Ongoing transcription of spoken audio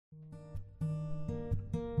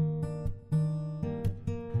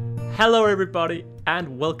Hello everybody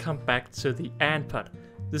and welcome back to the Ant-Pod.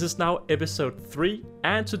 This is now episode 3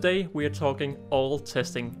 and today we are talking all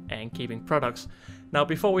testing and keeping products. Now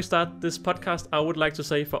before we start this podcast, I would like to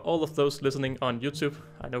say for all of those listening on YouTube,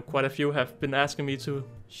 I know quite a few have been asking me to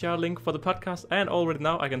share a link for the podcast, and already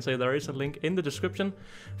now I can say there is a link in the description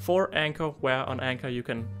for Anchor, where on Anchor you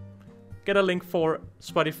can get a link for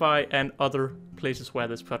Spotify and other places where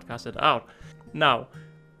this podcast is out. Now,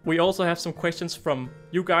 we also have some questions from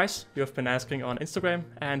you guys you have been asking on Instagram,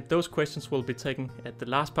 and those questions will be taken at the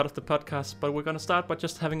last part of the podcast, but we're going to start by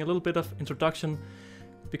just having a little bit of introduction,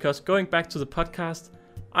 because going back to the podcast,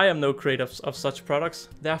 I am no creator of such products,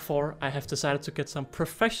 therefore I have decided to get some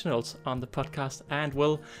professionals on the podcast, and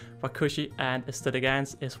Wakooshi and Aesthetic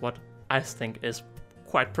Ants is what I think is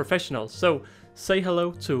quite professional. So say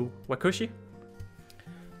hello to Wakooshi.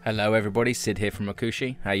 Hello everybody, Sid here from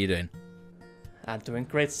Wakooshi. How you doing? I'm doing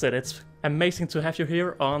great, Sid. It's amazing to have you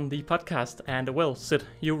here on the podcast. And Sid,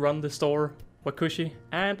 you run the store Wakooshi,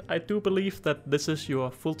 and I do believe that this is your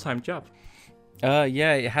full-time job.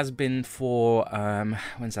 Yeah, it has been for,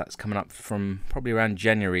 when's that's coming up? From probably around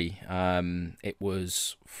January. It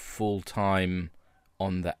was full-time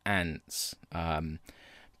on the ants.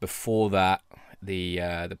 Before that,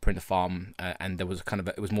 the printer farm, and there was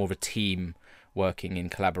it was more of a team working in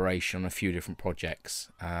collaboration on a few different projects,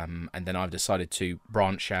 and then I've decided to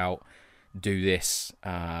branch out, do this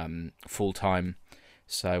full time.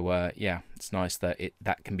 So yeah, it's nice that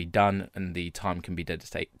that can be done and the time can be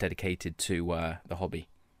dedicated to the hobby.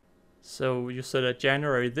 So you said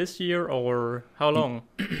January this year, or how long?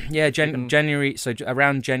 Yeah, January. So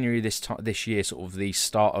around January this year, sort of the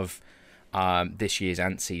start of this year's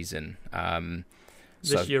ant season.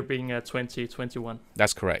 This year being 2021.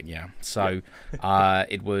 That's correct, yeah. So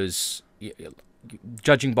it was,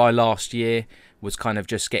 judging by last year, was kind of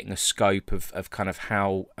just getting a scope of kind of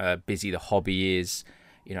how busy the hobby is,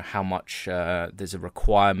 you know, how much there's a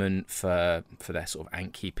requirement for their sort of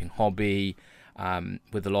ant keeping hobby,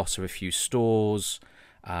 with the loss of a few stores,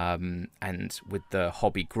 and with the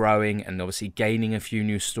hobby growing and obviously gaining a few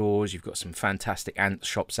new stores. You've got some fantastic ant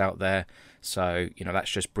shops out there, so you know that's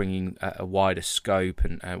just bringing a wider scope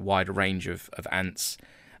and a wider range of ants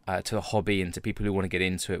to the hobby and to people who want to get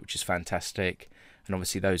into it, which is fantastic. And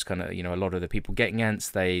obviously those kind of, you know, a lot of the people getting ants,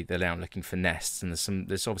 they're now looking for nests, and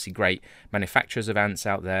there's obviously great manufacturers of ants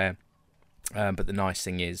out there, but the nice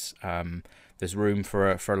thing is there's room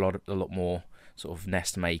for a lot more sort of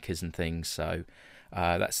nest makers and things. So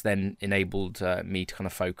that's then enabled me to kind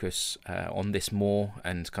of focus on this more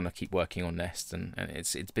and kind of keep working on nests, and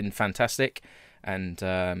it's been fantastic, and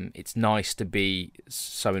it's nice to be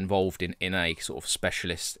so involved in a sort of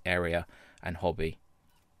specialist area and hobby.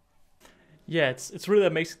 Yeah, it's really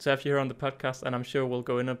amazing to have you here on the podcast, and I'm sure we'll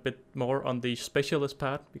go in a bit more on the specialist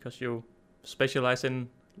part, because you specialize in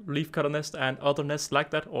leafcutter nest and other nests like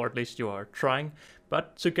that, or at least you are trying.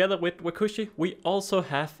 But together with Wakooshi, we also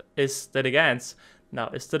have Aesthetic Ants. Now,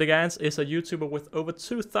 Aesthetic Ants is a YouTuber with over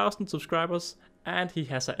 2,000 subscribers, and he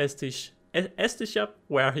has a Etsy shop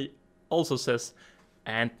where he also says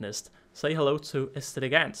Ant Nest. Say hello to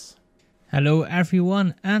Aesthetic Ants. Hello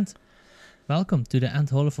everyone, and welcome to the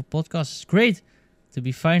Ant Oliver podcast. It's great to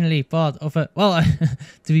be finally part of a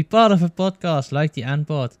podcast like the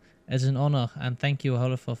Ant-Pod. It's an honor, and thank you,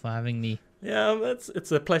 Oliver, for having me. Yeah,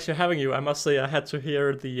 it's a pleasure having you. I must say I had to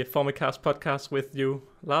hear the Formicast podcast with you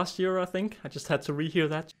last year, I think. I just had to rehear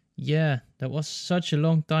that. Yeah, that was such a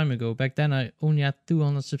long time ago. Back then I only had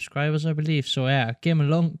 200 subscribers, I believe. So yeah, I came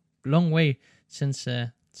a long way since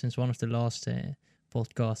one of the last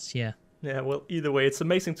podcasts, yeah. Yeah, well, either way, it's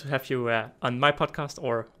amazing to have you on my podcast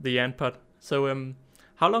or the Ant-Pod. So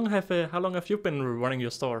how long have you been running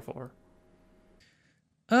your store for?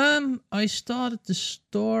 I started the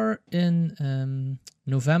store in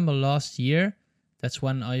November last year. That's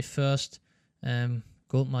when I first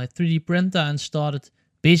got my 3D printer and started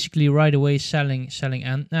basically right away selling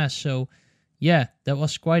ant nests. So yeah, that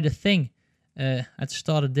was quite a thing. At the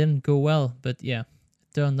start it didn't go well, but yeah,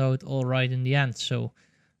 it turned out all right in the end. So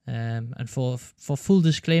and for full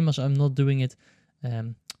disclaimers, I'm not doing it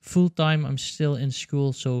full time. I'm still in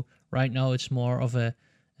school, so right now it's more of a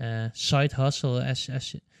side hustle as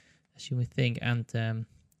you would think, and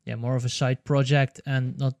more of a side project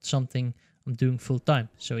and not something I'm doing full time.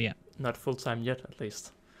 So yeah, not full time yet, at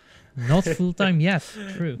least. Not full time yet.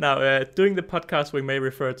 True. Now, doing the podcast, we may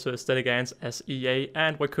refer to Aesthetic Ants as EA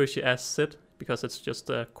and Wakooshi as Sid, because it's just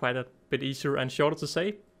quite a bit easier and shorter to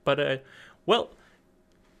say. But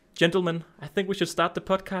gentlemen, I think we should start the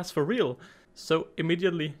podcast for real. So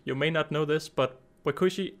immediately, you may not know this, but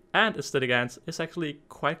Wakooshi and Aesthetic Ants is actually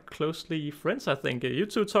quite closely friends, I think. You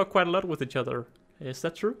two talk quite a lot with each other. Is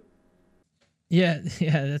that true? Yeah,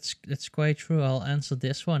 that's quite true. I'll answer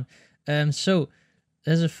this one. So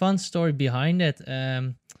there's a fun story behind it.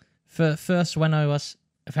 First, when I was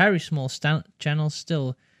a very small channel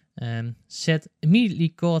still, Seth immediately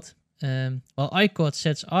caught. I caught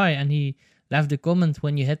Seth's eye, and he left a comment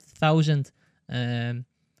when you hit 1,000.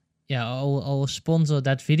 I'll sponsor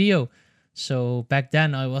that video. So back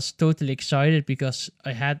then I was totally excited because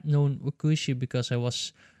I had known Wakooshi because I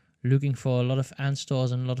was looking for a lot of ant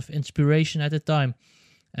stores and a lot of inspiration at the time,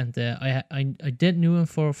 and I did knew him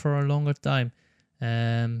for a longer time,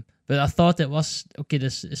 but I thought it was okay.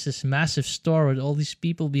 This is this massive store with all these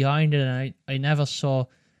people behind it, and I never saw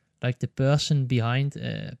like the person behind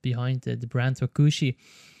the brand Wakooshi.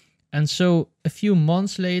 And so a few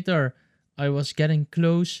months later, I was getting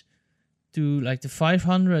close to like the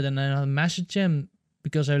 500, and then I messaged him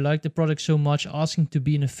because I liked the product so much, asking to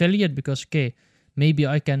be an affiliate because maybe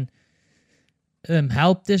I can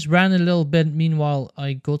help this brand a little bit. Meanwhile,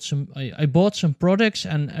 I bought some products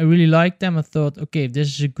and I really liked them. I thought, okay, if this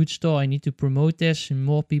is a good store, I need to promote this and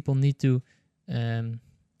more people need to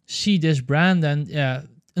see this brand. And yeah,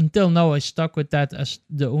 until now I stuck with that as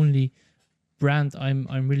the only brand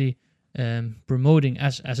I'm really promoting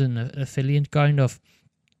as an affiliate kind of.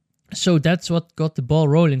 So that's what got the ball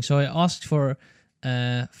rolling. So I asked for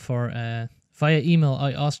via email,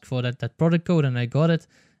 I asked for that product code and I got it.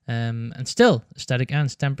 And still, Aesthetic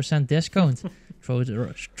Ants 10% discount. throw it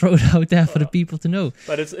out there for the people to know.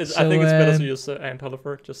 But I think it's better to use Ant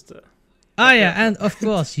Oliver. And of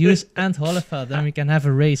course, use Ant Oliver. Then we can have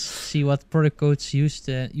a race, see what product codes used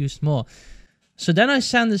more. So then I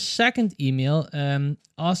sent a second email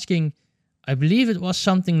asking, I believe it was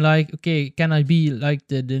something like, okay, can I be like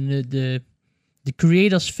the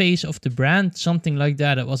creator's face of the brand? Something like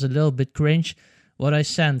that. It was a little bit cringe what I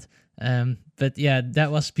sent. But yeah,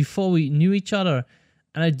 that was before we knew each other.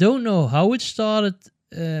 And I don't know how it started,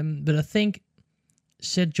 but I think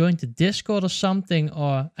Sid joined the Discord or something.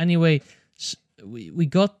 Or anyway, we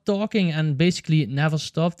got talking and basically it never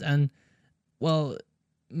stopped. And well,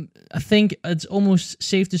 I think it's almost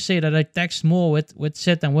safe to say that I text more with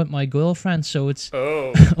Sid than with my girlfriend. So it's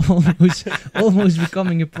almost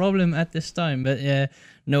becoming a problem at this time. But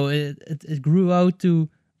no, it grew out to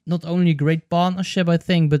not only great partnership, I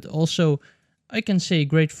think, but also I can say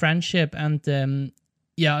great friendship. And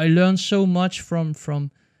I learned so much from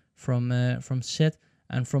Sid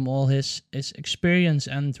and from all his experience,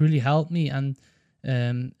 and really helped me and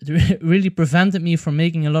it really prevented me from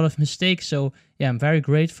making a lot of mistakes. So yeah, I'm very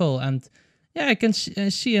grateful, and yeah, I can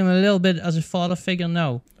see him a little bit as a father figure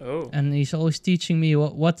now. And he's always teaching me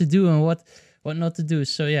what to do and what not to do.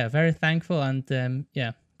 So yeah, very thankful, and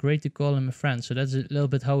great to call him a friend. So that's a little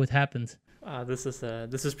bit how it happened. This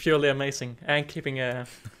is purely amazing, and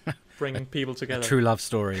bringing people together. A true love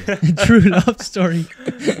story. True love story.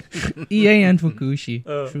 EA and Wakooshi.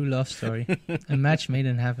 True love story. A match made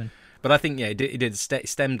in heaven. But I think it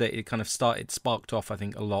stemmed. It kind of sparked off. I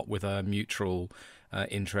think a lot with a mutual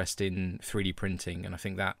interest in 3D printing, and I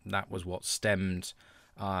think that was what stemmed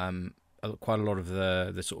quite a lot of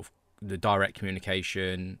the sort of the direct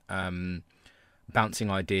communication. Bouncing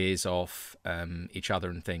ideas off each other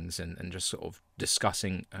and things, and just sort of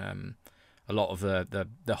discussing a lot of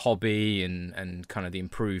the hobby and kind of the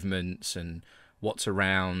improvements and what's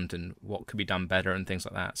around and what could be done better and things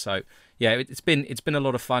like that. So yeah, it's been a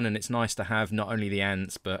lot of fun, and it's nice to have not only the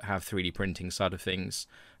ants but have 3D printing side of things.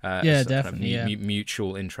 Definitely. Kind of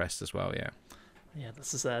mutual interest as well. Yeah. Yeah,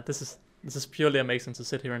 this is purely amazing to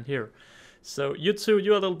sit here and hear. So you're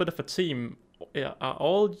a little bit of a team. Yeah, are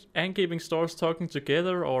all ant keeping stores talking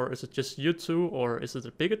together, or is it just you two, or is it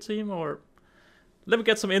a bigger team? Or let me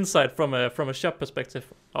get some insight from a shop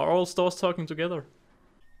perspective. Are all stores talking together?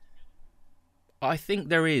 I think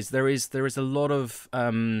there is a lot of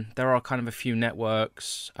there are kind of a few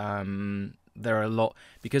networks. There are a lot,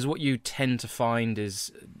 because what you tend to find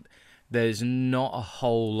is there's not a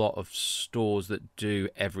whole lot of stores that do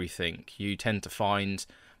everything. You tend to find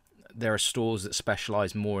there are stores that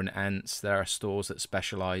specialize more in ants. There are stores that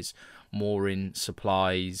specialize more in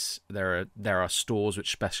supplies. There are stores which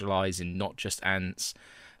specialize in not just ants.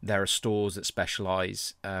 There are stores that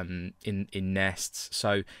specialize in nests.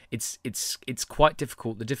 So it's quite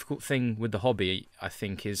difficult. The difficult thing with the hobby, I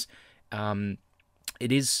think, is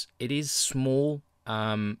it is small,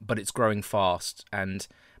 but it's growing fast.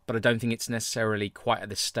 But I don't think it's necessarily quite at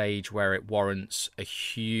the stage where it warrants a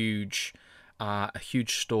huge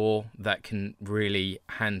store that can really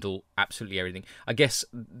handle absolutely everything. I guess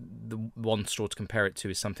the one store to compare it to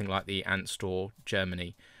is something like the Ant Store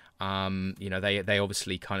Germany, They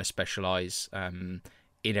obviously kind of specialize in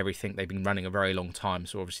everything. They've been running a very long time,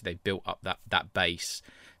 so obviously they've built up that base.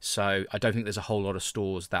 So I don't think there's a whole lot of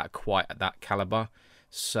stores that are quite at that caliber.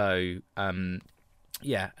 So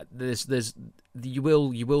you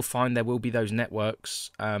will find there will be those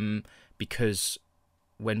networks, because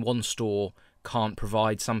when one store can't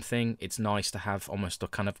provide something, it's nice to have almost a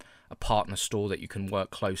kind of a partner store that you can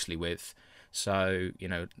work closely with. So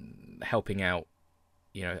helping out,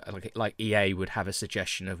 like EA would have a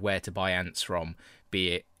suggestion of where to buy ants from, be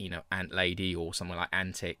it Ant Lady or somewhere like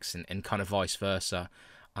Antix, and kind of vice versa.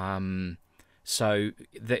 So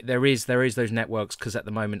there is those networks, because at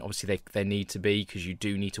the moment obviously they need to be, because you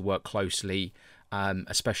do need to work closely,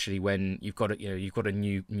 especially when you've got a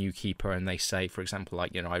new keeper and they say, for example,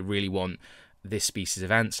 like I really want this species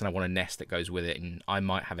of ants and I want a nest that goes with it, and I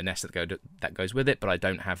might have a nest that goes with it, but I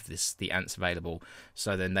don't have the ants available.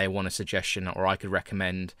 So then they want a suggestion, or I could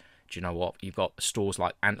recommend, do you know what, you've got stores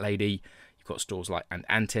like Ant Lady, you've got stores like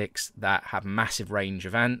Antix that have massive range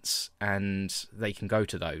of ants, and they can go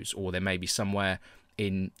to those. Or there may be somewhere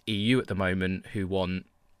in EU at the moment who want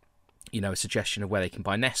a suggestion of where they can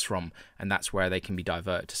buy nests from, and that's where they can be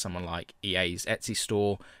diverted to someone like EA's Etsy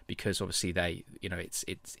store, because obviously they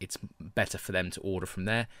it's better for them to order from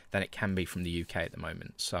there than it can be from the UK at the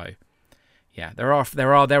moment. So yeah, there are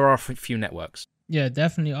a few networks. Yeah,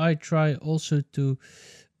 definitely. I try also to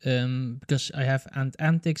because I have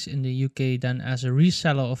Antix in the UK then as a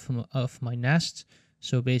reseller of my nests.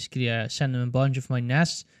 So basically I send them a bunch of my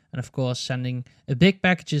nests, and of course sending a big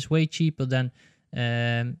package is way cheaper than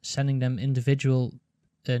sending them individual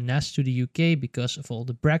nests to the UK because of all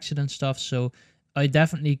the Brexit and stuff. So I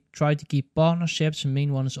definitely try to keep partnerships. The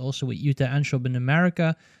main one is also with Utah Ant Shop in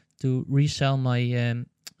America to resell my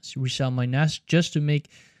nest, just to make,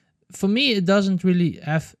 for me it doesn't really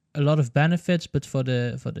have a lot of benefits, but for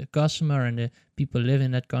the customer and the people live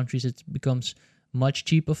in that countries, it becomes much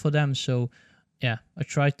cheaper for them. So yeah, I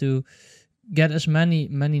try to get as many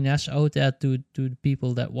nests out there to the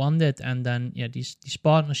people that want it, and then these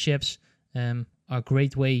partnerships are a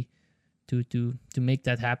great way to make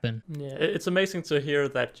that happen. Yeah, it's amazing to hear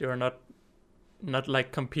that you're not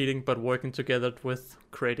like competing, but working together with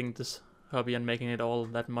creating this hobby and making it all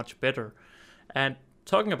that much better. And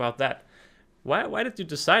talking about that, why did you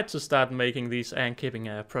decide to start making these ant keeping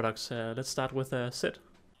products? Let's start with Sid.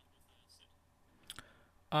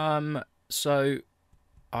 So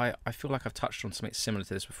I feel like I've touched on something similar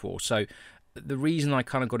to this before. So the reason I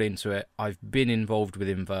kind of got into it, I've been involved with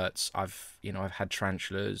inverts. I've had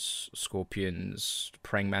tarantulas, scorpions,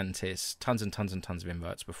 praying mantis, tons and tons and tons of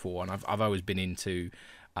inverts before, and I've always been into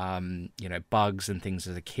bugs and things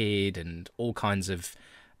as a kid, and all kinds of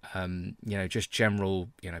just general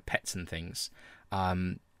pets and things.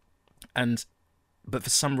 But for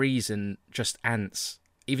some reason, just ants,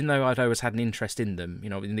 even though I'd always had an interest in them,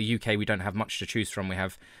 in the UK we don't have much to choose from. We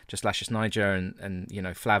have just Lasius niger and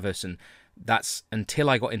Flavus, and that's, until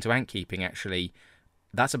I got into ant keeping, actually,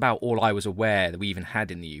 that's about all I was aware that we even had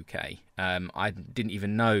in the UK. I didn't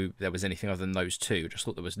even know there was anything other than those two. Just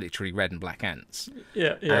thought there was literally red and black ants.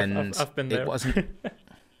 Yeah, and I've been there. It wasn't.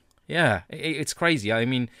 Yeah, it's crazy. I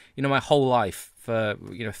mean, my whole life, for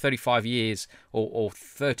 35 years or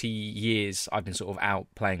 30 years, I've been sort of out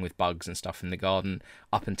playing with bugs and stuff in the garden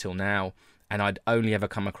up until now, and I'd only ever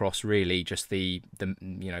come across really just the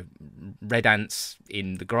red ants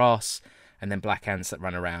in the grass and then black ants that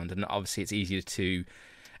run around. And obviously it's easier to,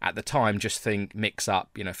 at the time, just think mix up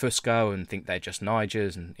Fusco and think they're just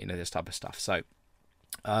Nigers and this type of stuff.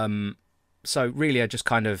 So really, I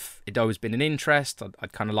just it'd always been an interest.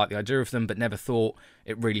 I'd kind of like the idea of them, but never thought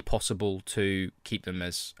it really possible to keep them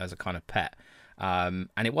as a kind of pet. And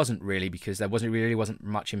it wasn't really because there wasn't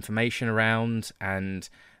much information around, and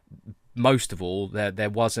most of all, there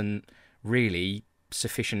wasn't really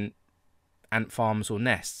sufficient ant farms or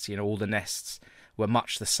nests. All the nests were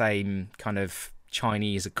much the same kind of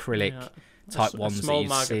Chinese acrylic type ones that you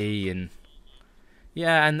see, and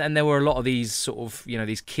and there were a lot of these sort of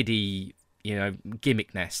these kiddie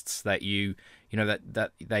gimmick nests that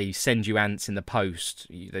that they send you ants in the post.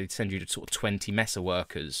 They send you to sort of 20 mesa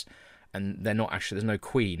workers, and they're not actually, there's no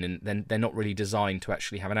queen, and then they're not really designed to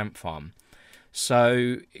actually have an ant farm.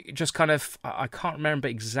 So it just I can't remember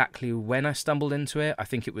exactly when I stumbled into it. I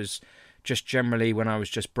think it was just generally when I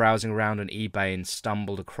was just browsing around on eBay and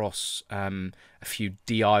stumbled across a few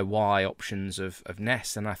DIY options of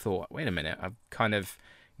nests, and I thought, wait a minute, I'm kind of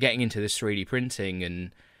getting into this 3D printing,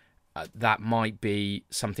 and that might be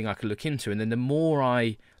something I could look into. And then the more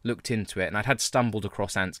I looked into it, and I'd had stumbled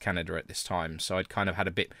across Ants Canada at this time, so I'd kind of had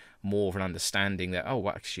a bit more of an understanding that, oh,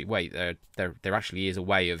 well, actually, wait, there actually is a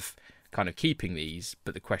way of kind of keeping these,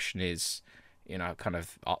 but the question is, kind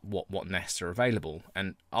of what nests are available.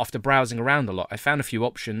 And after browsing around a lot, I found a few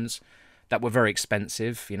options that were very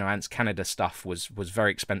expensive. Ants Canada stuff was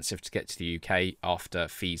very expensive to get to the UK after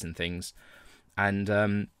fees and things,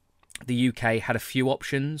 and the UK had a few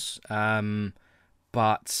options,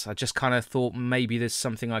 but I just kind of thought maybe there's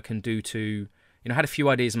something I can do to, I had a few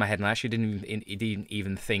ideas in my head, and I actually didn't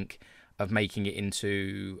even think of making it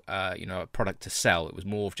into, a product to sell. It was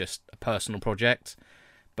more of just a personal project.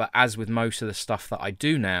 But as with most of the stuff that I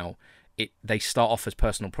do now, they start off as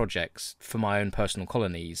personal projects for my own personal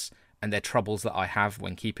colonies, and they're troubles that I have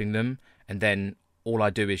when keeping them, and then all I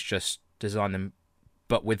do is just design them,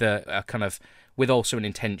 but with a kind of, with also an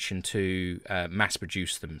intention to mass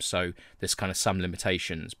produce them. So there's kind of some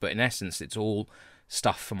limitations, but in essence, it's all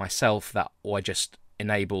stuff for myself that I just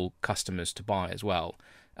enable customers to buy as well,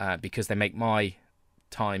 because they make my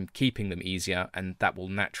time keeping them easier, and that will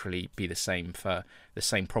naturally be the same for the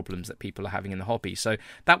same problems that people are having in the hobby. So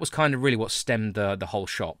that was kind of really what stemmed the whole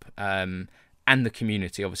shop, and the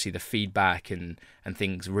community. Obviously, the feedback and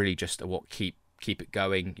things really just are what keep it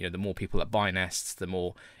going. The more people that buy nests, the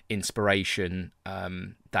more inspiration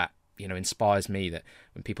that inspires me, that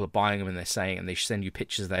when people are buying them and they're saying, and they send you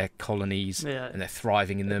pictures of their colonies, and they're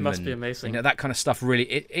thriving in them, must be amazing. That kind of stuff really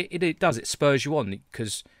it does, it spurs you on,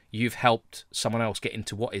 because you've helped someone else get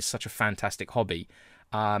into what is such a fantastic hobby.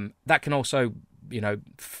 That can also,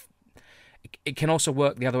 it can also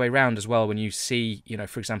work the other way around as well. When you see,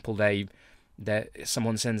 for example,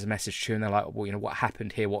 someone sends a message to you and they're like, well, what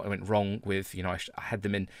happened here, what went wrong with, I had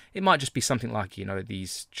them in, it might just be something like,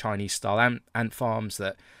 these Chinese style ant farms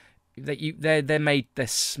that they're made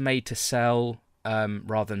to sell,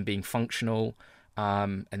 rather than being functional.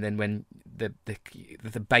 And then when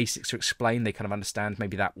the basics are explained, they kind of understand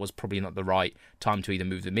maybe that was probably not the right time to either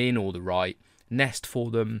move them in or the right nest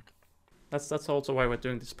for them. That's also why we're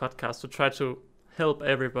doing this podcast, to try to help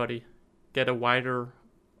everybody get a wider,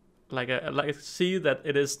 like see that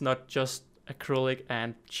it is not just acrylic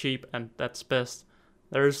and cheap and that's best.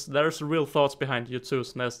 There's real thoughts behind your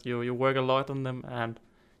tools nest. You work a lot on them, and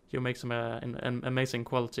you make some an amazing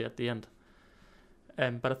quality at the end.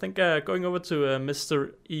 But I think going over to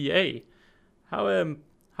Mr. EA,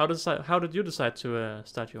 how did you decide to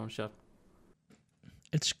start your own shop?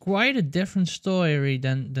 It's quite a different story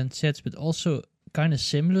than Sid's, but also kind of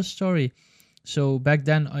similar story. So back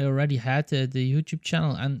then I already had the YouTube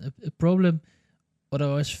channel, and a problem what I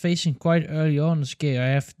was facing quite early on is, okay, I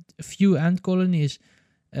have a few ant colonies.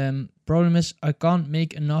 Problem is I can't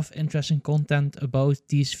make enough interesting content about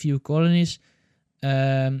these few colonies.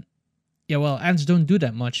 Well, ants don't do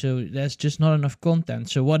that much, so there's just not enough content.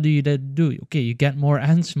 So what do you then do? Okay, you get more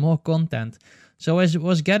ants, more content. So as I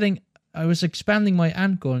was expanding my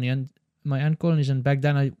ant colonies, and back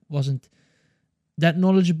then I wasn't that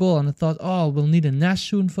knowledgeable, and I thought, oh, we'll need a nest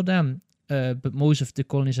soon for them. But most of the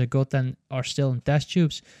colonies I got then are still in test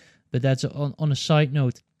tubes. But that's on a side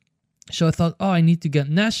note. So I thought, oh, I need to get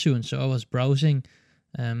nests soon. So I was browsing,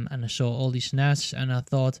 and I saw all these nests, and I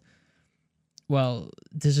thought, well,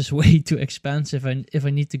 this is way too expensive. And if I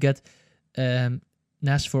need to get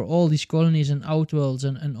nests for all these colonies and outworlds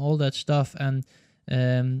and all that stuff, and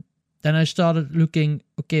then I started looking,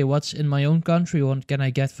 okay, what's in my own country? What can I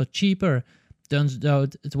get for cheaper? Turns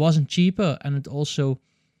out it wasn't cheaper, and it also,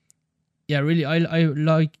 really, I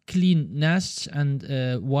like clean nests and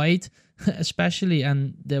white especially,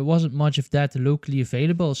 and there wasn't much of that locally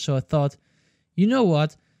available. So I thought, you know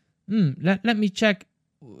what? Let me check.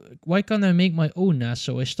 Why can't I make my own nest?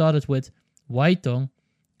 So I started with white tongue.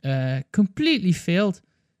 Completely failed.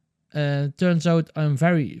 Turns out I'm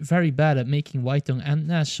very, very bad at making white tongue ant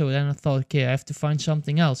nests. So then I thought, okay, I have to find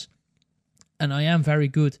something else. And I am very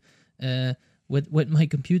good with my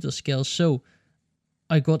computer skills. So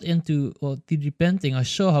I got into 3D printing. I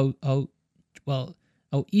saw how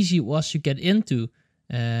easy it was to get into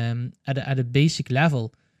at a basic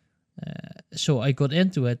level. So I got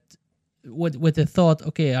into it with the thought,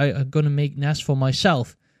 okay, I'm going to make nests for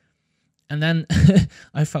myself. And then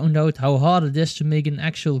I found out how hard it is to make an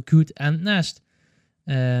actual good ant nest.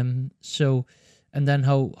 And then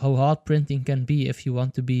how hard printing can be if you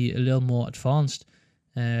want to be a little more advanced.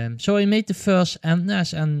 So I made the first ant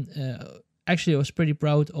nest, and actually I was pretty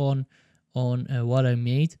proud on what I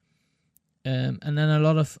made. And then a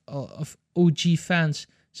lot of OG fans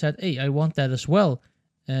said, hey, I want that as well.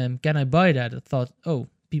 Can I buy that? I thought, oh,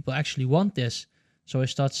 people actually want this. So I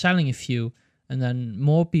started selling a few. and then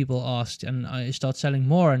more people asked, and I start selling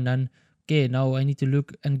more, and then okay, now I need to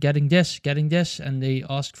look and getting this, and they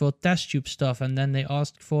asked for test tube stuff, and then they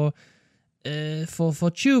asked for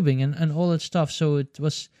tubing and all that stuff. So it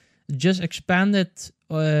was just expanded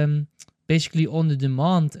basically on the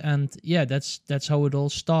demand, and yeah, that's how it all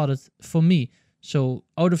started for me. So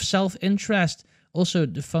out of self-interest, also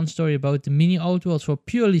the fun story about the mini outworlds, for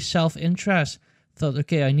purely self-interest, thought,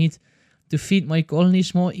 okay, I need to feed my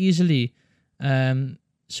colonies more easily.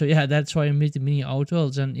 So yeah, that's why I made the mini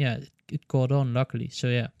outworlds, and yeah, it caught on, luckily. So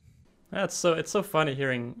yeah. It's so funny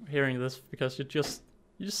hearing this, because you just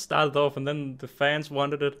started off, and then the fans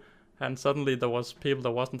wanted it, and suddenly there was people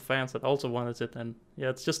that wasn't fans that also wanted it, and yeah,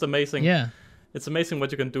 it's just amazing. Yeah, it's amazing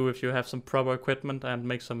what you can do if you have some proper equipment and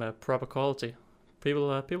make some proper quality.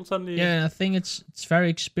 People suddenly. Yeah, I think it's very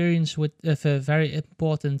experienced with a very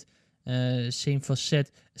important. Same for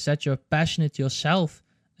Sid, is that you're passionate yourself,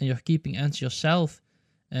 and you're keeping ants yourself,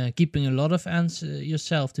 keeping a lot of ants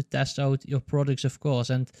yourself to test out your products, of course.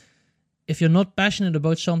 And if you're not passionate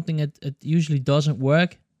about something, it usually doesn't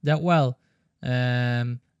work that well.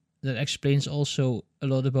 That explains also a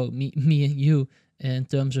lot about me and you in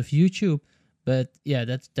terms of YouTube. But yeah,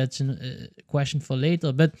 that's a question for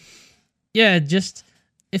later. But yeah, just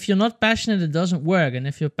if you're not passionate, it doesn't work. And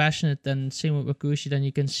if you're passionate, then same with Wakooshi, then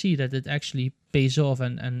you can see that it actually pays off.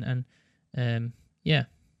 And yeah.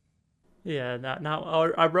 Yeah, now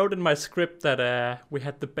I wrote in my script that we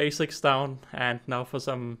had the basics down, and now for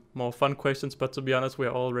some more fun questions. But to be honest,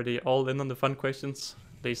 we're already all in on the fun questions,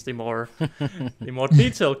 at least the more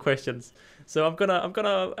detailed questions. So I'm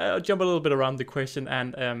gonna jump a little bit around the question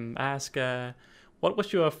and ask, what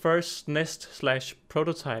was your first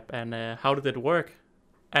nest/prototype, and how did it work,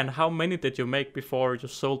 and how many did you make before you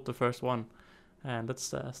sold the first one? And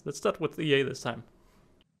let's start with EA this time.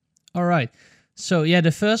 All right. So yeah,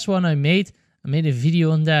 the first one I made a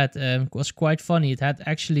video on that. It was quite funny. It had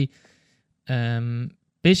actually,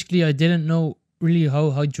 basically I didn't know really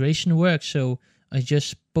how hydration works, so I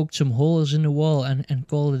just poked some holes in the wall and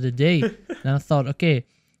called it a day. Then I thought, okay,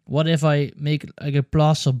 what if I make like a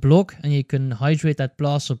plaster block, and you can hydrate that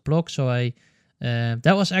plaster block? So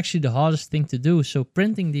that was actually the hardest thing to do. So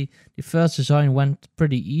printing the first design went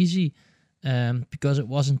pretty easy, because it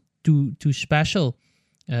wasn't too special.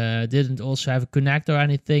 Didn't also have a connector or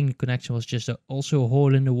anything. The connection was just also a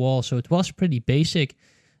hole in the wall, so it was pretty basic.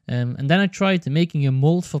 And then I tried making a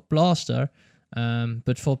mold for plaster,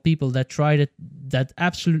 but for people that tried it, that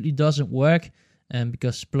absolutely doesn't work,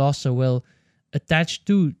 because plaster will attach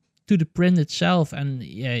to the print itself, and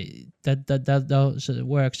yeah, that doesn't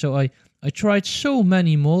work. So I tried so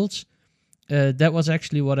many molds. That was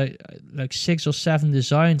actually what I like 6 or 7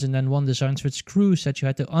 designs, and then one design with screws that you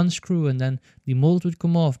had to unscrew, and then the mold would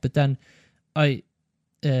come off. But then I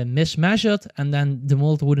mismeasured, and then the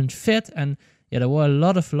mold wouldn't fit, and yeah, there were a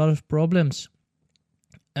lot of problems.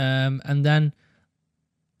 And then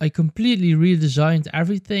I completely redesigned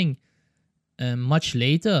everything. Much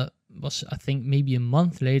later, was I think maybe a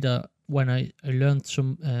month later, when I learned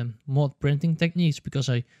some mod printing techniques, because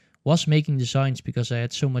I was making designs because I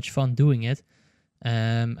had so much fun doing it.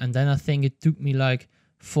 And then I think it took me like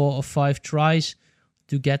 4 or 5 tries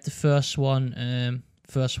to get the first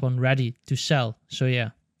one ready to sell. So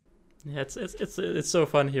yeah. Yeah, it's so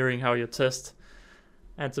fun hearing how you test.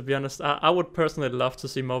 And to be honest, I would personally love to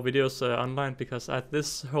see more videos online, because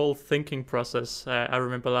this whole thinking process, I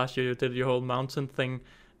remember last year you did your whole mountain thing,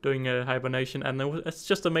 doing a hibernation, and it's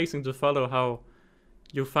just amazing to follow how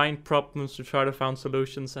you find problems, you try to find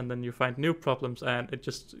solutions, and then you find new problems, and it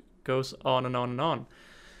just goes on and on and on.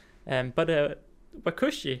 But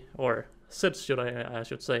Wakooshi, or Sid, I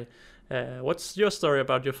should say, what's your story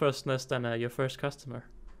about your first nest and your first customer?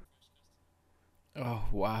 Oh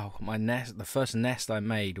wow, the first nest I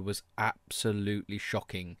made was absolutely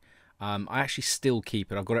shocking. I actually still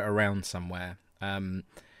keep it. I've got it around somewhere.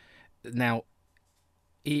 Now,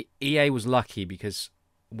 EA was lucky, because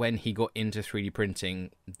when he got into 3D printing,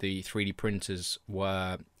 the 3D printers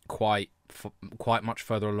were quite much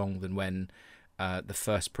further along than when the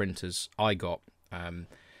first printers I got. And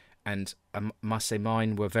I must say,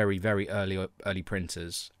 mine were very, very early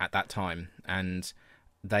printers at that time, and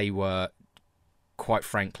they were, quite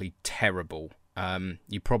frankly, terrible.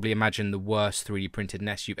 You probably imagine the worst 3D printed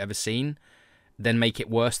nest you've ever seen, then make it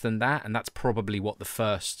worse than that, and that's probably what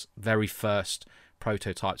the very first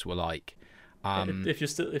prototypes were like. If you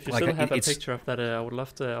like, still have a it's- picture of that, I would love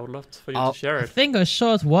for you I'll- to share I it. think I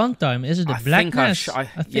saw it one time. Is it the I black think nest? yeah,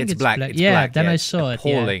 think it's black. It's yeah, black. then yeah, I it's saw it.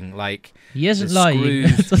 Yeah. appalling. Like He isn't the lying.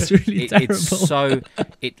 screws, That's really terrible. it's so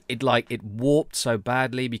it warped so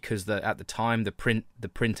badly because at the time the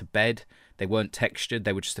printer bed, they weren't textured.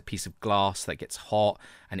 They were just a piece of glass that gets hot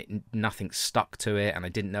and nothing stuck to it. And I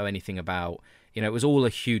didn't know anything about, it was all a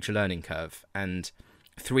huge learning curve. And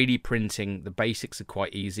 3D printing, the basics are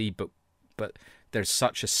quite easy, but there's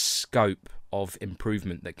such a scope of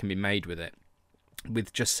improvement that can be made with it,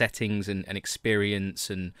 with just settings and experience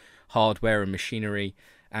and hardware and machinery.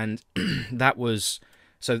 And that was,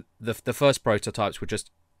 so the first prototypes were just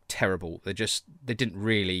terrible.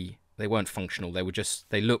 They weren't functional.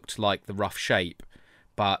 They looked like the rough shape,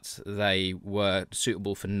 but they were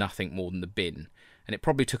suitable for nothing more than the bin. And it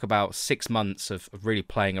probably took about 6 months of really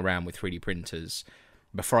playing around with 3D printers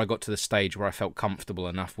before I got to the stage where I felt comfortable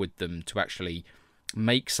enough with them to actually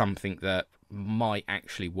make something that might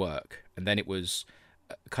actually work. And then it was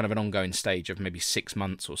kind of an ongoing stage of maybe 6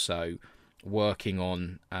 months or so working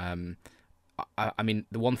on I mean,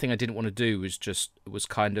 the one thing I didn't want to do was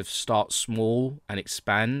kind of start small and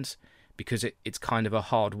expand, because it's kind of a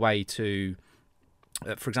hard way to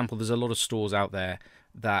for example, there's a lot of stores out there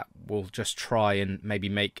that will just try and maybe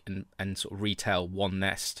make and sort of retail one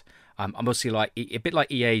nest. Obviously, like a bit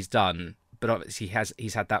like EA's done, but obviously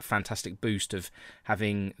he's had that fantastic boost of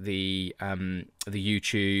having the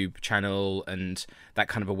YouTube channel and that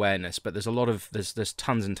kind of awareness. But there's a lot of there's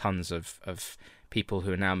tons and tons of people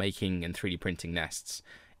who are now making and 3D printing nests.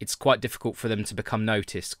 It's quite difficult for them to become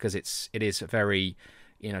noticed because it is a very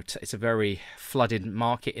it's a very flooded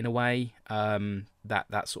market in a way,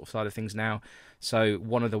 that sort of side of things now. So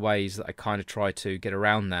one of the ways that I kind of tried to get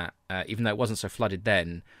around that, even though it wasn't so flooded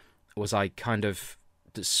then, was I kind of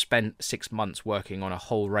spent 6 months working on a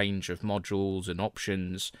whole range of modules and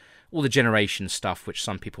options, all the generation stuff, which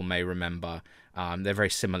some people may remember. They're very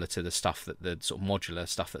similar to the stuff the sort of modular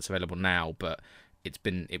stuff that's available now, but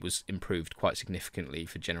it was improved quite significantly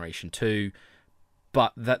for Generation 2.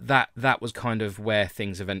 But that was kind of where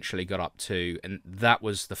things eventually got up to, and that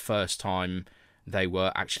was the first time they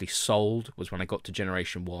were actually sold, was when I got to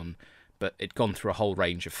Generation 1. But it'd gone through a whole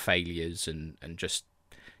range of failures and just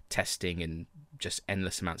testing and just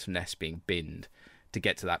endless amounts of nests being binned to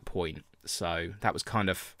get to that point. So that was kind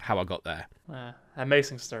of how I got there.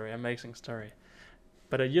 Amazing story.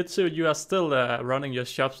 But you two, you are still running your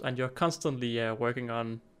shops, and you're constantly working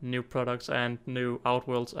on new products and new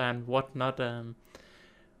outworlds and whatnot.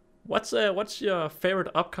 What's your favorite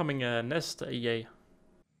upcoming nest, EA?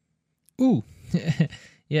 Ooh,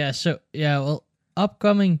 yeah. So well,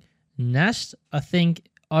 upcoming nest, I think,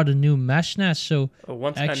 are the new mesh nests. So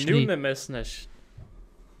actually, a new mesh nest.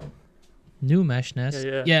 New mesh nest.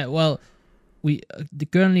 Yeah. Yeah. Well,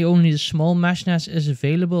 currently only the small mesh nest is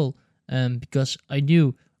available. Because I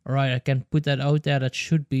knew, all right, I can put that out there. That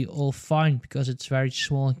should be all fine because it's very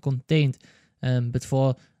small and contained. But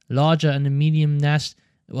for larger and the medium nest,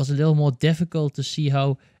 it was a little more difficult to see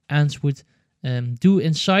how ants would do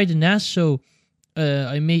inside the nest. So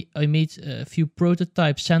I made a few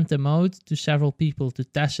prototypes, sent them out to several people to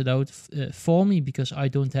test it out for me, because I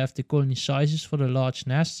don't have the colony sizes for the large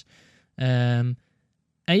nests. And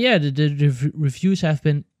yeah, the reviews have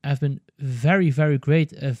been very, very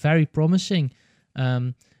great, very promising.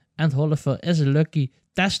 And Oliver is a lucky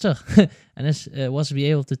tester and was be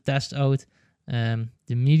able to test out the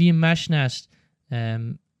medium mesh nest.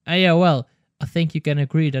 Yeah, well, I think you can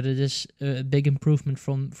agree that it is a big improvement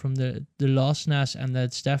from the last nest, and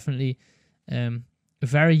that's definitely a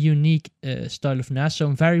very unique style of nest. So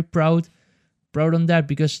I'm very proud on that,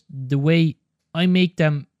 because the way I make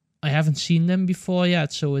them, I haven't seen them before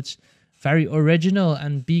yet, so it's very original,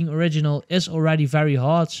 and being original is already very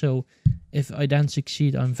hard. So if I then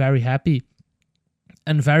succeed, I'm very happy.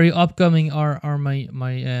 And very upcoming are my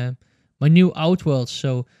new outworlds.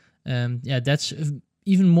 So yeah, that's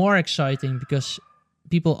even more exciting, because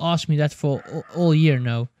people ask me that for all year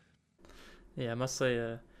now. Yeah, I must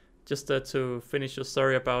say, just to finish your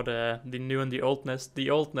story about the new and the old nest.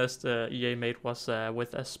 The old nest EA made was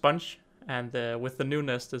with a sponge, and with the new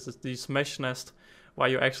nest, this is this mesh nest, where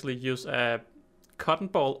you actually use a cotton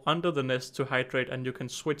ball under the nest to hydrate, and you can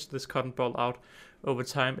switch this cotton ball out over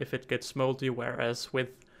time if it gets moldy, whereas with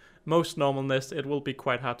most normal nests it will be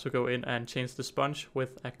quite hard to go in and change the sponge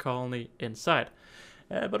with a colony inside.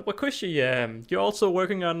 But Wakooshi, you're also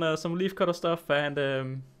working on some leafcutter stuff,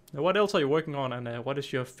 and what else are you working on, and what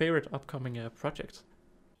is your favorite upcoming project?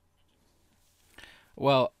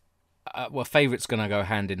 Well, favorite's going to go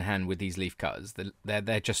hand in hand with these leaf cutters.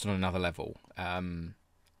 They're just on another level.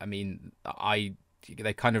 I mean,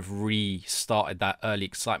 they kind of restarted that early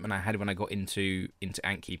excitement I had when I got into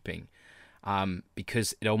ant keeping,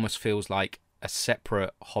 because it almost feels like a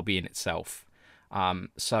separate hobby in itself.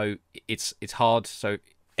 So it's hard. So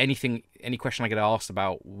any question I get asked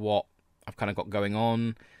about what I've kind of got going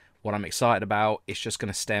on, what I'm excited about, it's just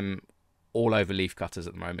going to stem all over leaf cutters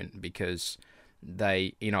at the moment, because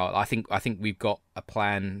they, I think we've got a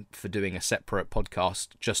plan for doing a separate podcast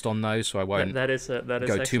just on those, so I won't that is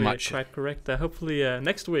go too much. Quite correct. Hopefully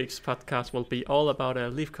next week's podcast will be all about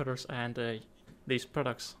leaf cutters and these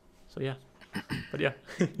products. So yeah, but yeah.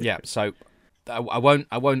 Yeah, so I won't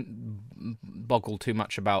boggle too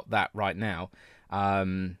much about that right now.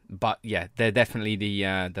 But yeah, they're definitely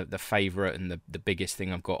the favorite and the biggest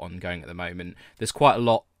thing I've got ongoing at the moment. There's quite a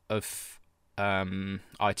lot of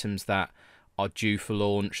items that are due for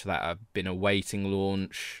launch, that have been awaiting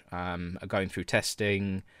launch, are going through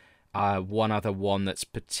testing. One other one that's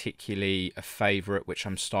particularly a favorite, which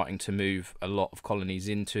I'm starting to move a lot of colonies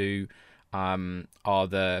into, are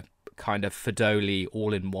the kind of Fedoli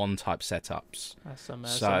all-in-one type setups. Some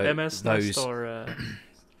so MS those nest or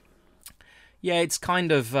yeah, it's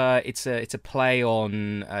kind of it's a play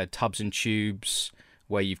on tubs and tubes,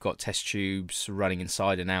 where you've got test tubes running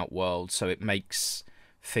inside an outworld, so it makes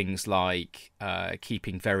things like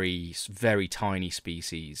keeping very, very tiny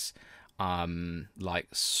species,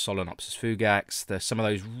 like Solenopsis fugax. There's some of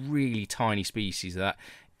those really tiny species that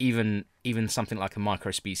even something like a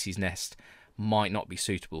microspecies nest might not be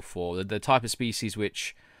suitable for. The type of species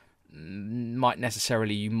which you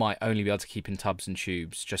might only be able to keep in tubs and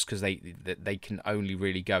tubes, just because they can only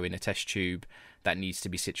really go in a test tube that needs to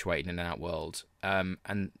be situated in an outworld.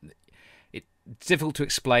 And it's difficult to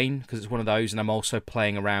explain because it's one of those, and I'm also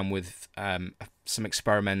playing around with some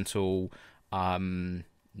experimental no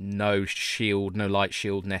light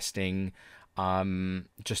shield nesting,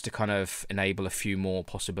 just to kind of enable a few more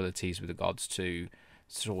possibilities with regards to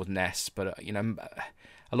sort of nests. But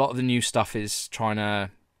a lot of the new stuff is trying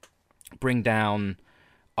to bring down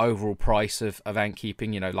overall price of ant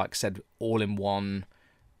keeping. Like I said, all in one.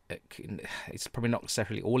 It's probably not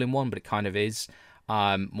necessarily all in one, but it kind of is.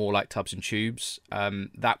 More like tubs and tubes.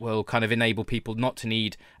 That will kind of enable people not to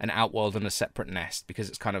need an outworld and a separate nest, because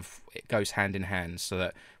it goes hand in hand, so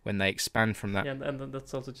that when they expand from that. Yeah, and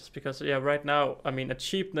that's also just because right now, I mean, a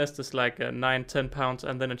cheap nest is like 9-10 pounds,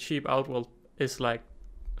 and then a cheap outworld is like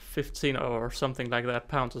 15 or something like that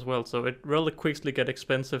pounds as well. So it really quickly get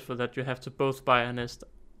expensive for that you have to both buy a nest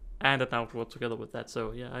and an outworld together with that.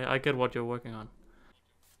 So yeah, I get what you're working on.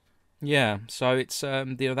 Yeah, so it's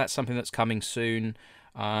that's something that's coming soon.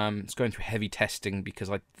 It's going through heavy testing, because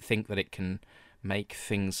I think that it can make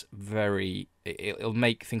things it'll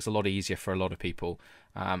make things a lot easier for a lot of people.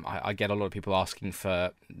 I get a lot of people asking for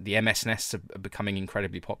the MS nests are becoming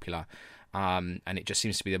incredibly popular. And it just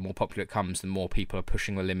seems to be the more popular it comes, the more people are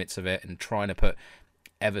pushing the limits of it and trying to put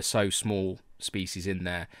ever so small species in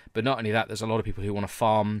there. But not only that, there's a lot of people who want to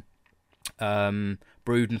farm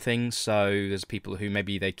brood and things. So there's people who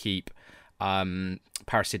maybe they keep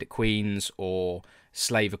parasitic queens or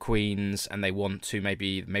slaver queens, and they want to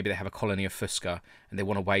maybe they have a colony of Fusca and they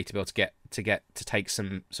want a way to be able to take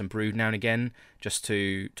some brood now and again just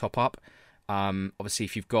to top up. Obviously,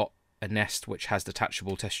 if you've got a nest which has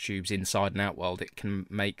detachable test tubes inside an outworld, it can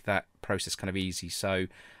make that process kind of easy. So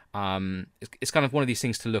it's kind of one of these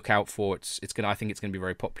things to look out for. I think it's going to be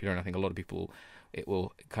very popular, and I think a lot of people, it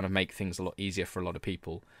will kind of make things a lot easier for a lot of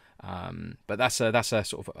people. But that's a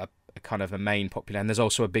sort of a kind of a main popular, and there's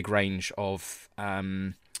also a big range of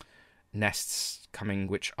nests coming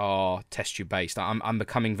which are test tube based. I'm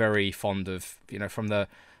becoming very fond of,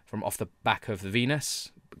 from off the back of the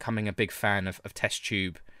Venus, becoming a big fan of test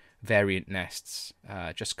tube variant nests,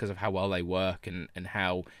 just because of how well they work and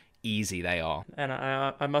how easy they are. And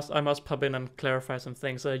I must pop in and clarify some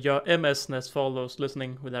things. Your MS nest, for all those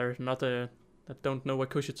listening that are not that don't know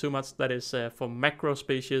Wakooshi too much, that is for macro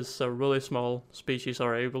species, so really small species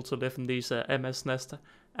are able to live in these MS nests.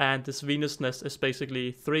 And this Venus nest is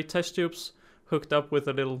basically 3 test tubes hooked up with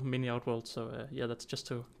a little mini outworld. So that's just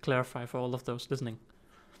to clarify for all of those listening.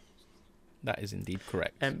 That is indeed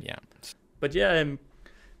correct. Yeah. But yeah,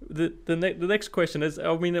 the next question is,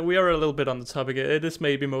 I mean, we are a little bit on the topic. It is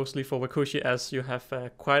maybe mostly for Wakooshi, as you have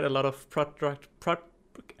quite a lot of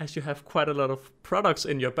products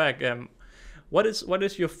in your bag. What is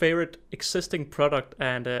your favorite existing product?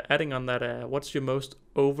 And adding on that, what's your most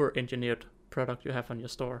over-engineered product you have on your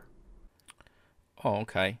store? Oh,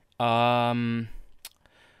 okay.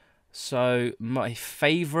 So my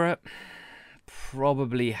favorite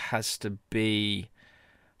probably has to be,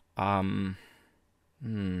 I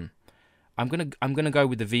I'm gonna go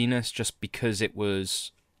with the Venus just because it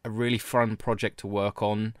was a really fun project to work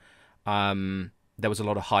on. There was a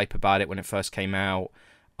lot of hype about it when it first came out.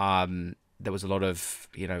 There was a lot of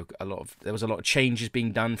changes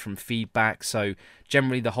being done from feedback. So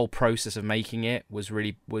generally, the whole process of making it was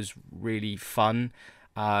really fun.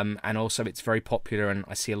 And also, it's very popular, and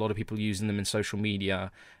I see a lot of people using them in social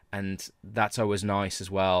media, and that's always nice as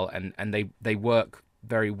well. And they work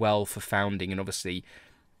very well for founding, and obviously,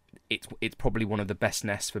 it's probably one of the best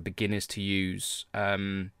nests for beginners to use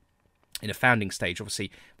in a founding stage.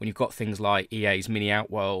 Obviously, when you've got things like EA's Mini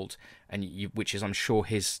Outworld, which is, I'm sure,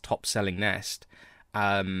 his top-selling nest,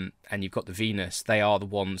 and you've got the Venus, they are the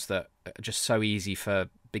ones that are just so easy for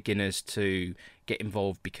beginners to get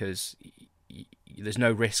involved, because there's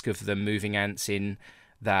no risk of them moving ants in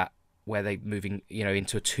that where they're moving,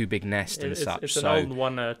 into a too big nest and such. It's an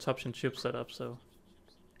all-in-one tops and tube setup, so.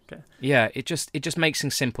 Okay. Yeah, it just makes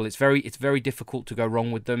things simple. It's very difficult to go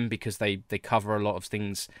wrong with them because they cover a lot of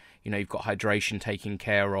things. You've got hydration taken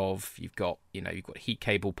care of. You've got heat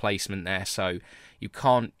cable placement there, so you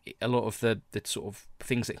can't. A lot of the sort of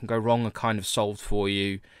things that can go wrong are kind of solved for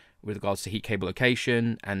you with regards to heat cable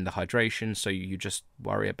location and the hydration. So you just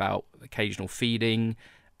worry about occasional feeding,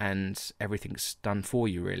 and everything's done for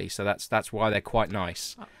you really. So that's why they're quite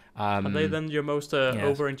nice. Are they then your most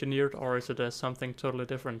over-engineered, or is it something totally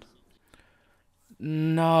different?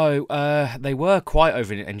 No, they were quite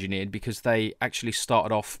over-engineered because they actually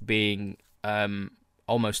started off being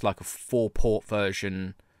almost like a 4-port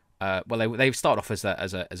version. They started off as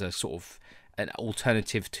a sort of an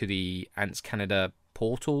alternative to the Ants Canada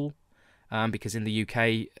portal, because in the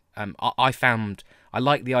UK, I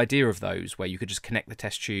like the idea of those where you could just connect the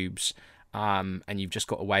test tubes. And you've just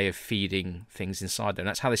got a way of feeding things inside there. And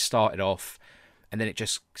that's how they started off. And then it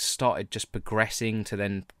just started progressing to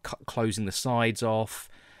then closing the sides off,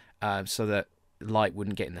 so that light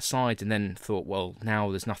wouldn't get in the sides. And then thought, well, now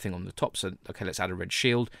there's nothing on the top, so okay, let's add a red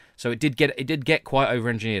shield. So it did get quite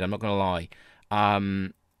over-engineered, I'm not going to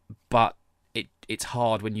lie. But it's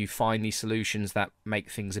hard when you find these solutions that make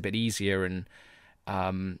things a bit easier, and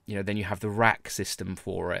then you have the rack system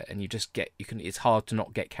for it, and it's hard to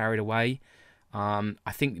not get carried away.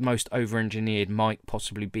 I think the most over-engineered might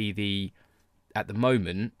possibly be at the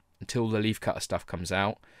moment, until the leafcutter stuff comes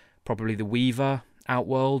out, probably the Weaver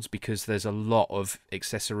Outworlds, because there's a lot of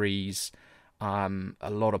accessories, a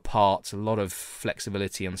lot of parts, a lot of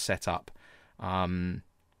flexibility on setup.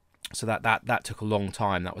 So that took a long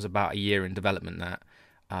time. That was about a year in development,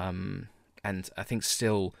 and I think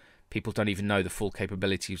still people don't even know the full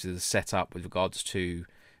capabilities of the setup with regards to.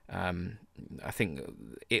 I think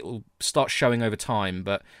it will start showing over time,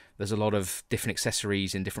 but there's a lot of different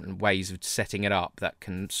accessories and different ways of setting it up that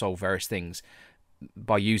can solve various things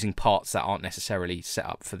by using parts that aren't necessarily set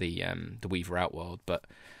up for the Weaver Outworld. But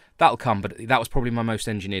that'll come. But that was probably my most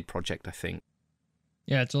engineered project, I think.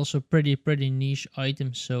 Yeah, it's also pretty niche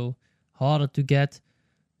item, so harder to get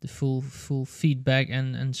the full feedback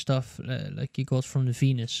and stuff like you got from the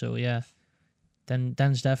Venus. So yeah, then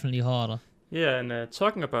it's definitely harder. Yeah, and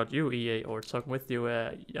talking about you, EA, or talking with you,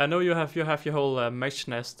 I know you have your whole mesh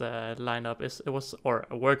nest lineup. Or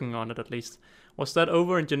working on it at least. Was that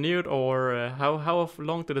over-engineered, or how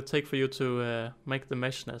long did it take for you to make the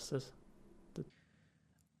mesh nest?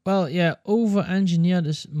 Well, yeah,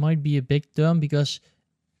 over-engineered might be a big term, because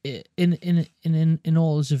in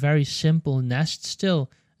all, it's a very simple nest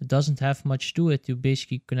still. It doesn't have much to it. You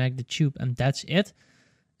basically connect the tube and that's it,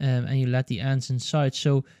 and you let the ants inside.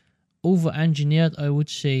 So over-engineered, I would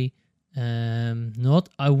say not.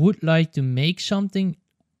 I would like to make something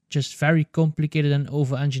just very complicated and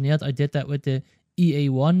over-engineered. I did that with the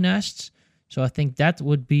EA1 nests, so I think that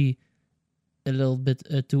would be a little bit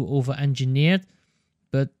too over-engineered.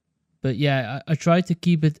 But yeah, I try to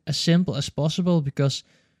keep it as simple as possible, because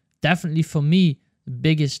definitely for me, the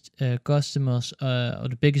biggest customers or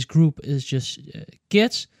the biggest group is just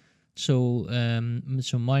kids. So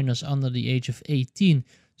minors under the age of 18.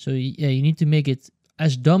 So yeah, you need to make it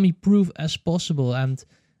as dummy-proof as possible, and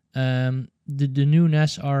the new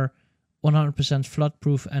nests are 100%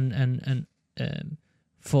 flood-proof, and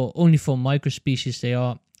for microspecies they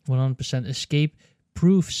are 100%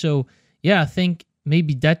 escape-proof. So yeah, I think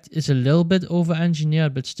maybe that is a little bit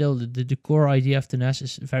over-engineered, but still the core idea of the nest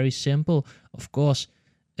is very simple. Of course,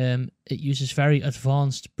 it uses very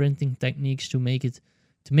advanced printing techniques to make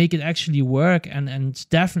it actually work, and it's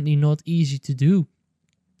definitely not easy to do.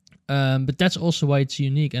 But that's also why it's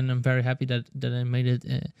unique, and I'm very happy that I made it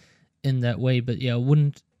in that way. But yeah, I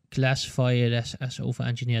wouldn't classify it as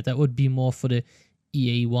over-engineered. That would be more for the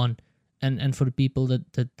EA1 and for the people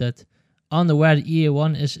that unaware, the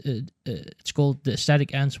EA1 is it's called the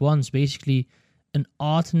Aesthetic Ants 1. It's basically an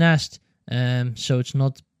art nest. So it's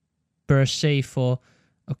not per se for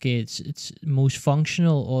it's most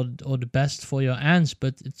functional or the best for your ants,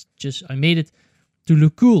 but it's just I made it to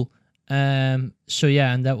look cool. So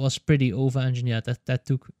yeah, and that was pretty over-engineered. That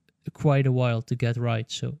took quite a while to get right.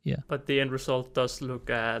 So yeah. But the end result does look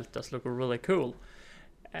really cool.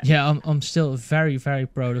 Yeah, I'm still very, very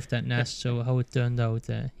proud of that nest. So how it turned out,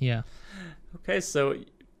 yeah. Okay, so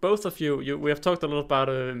both of you we have talked a lot about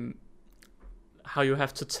how you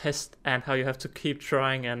have to test and how you have to keep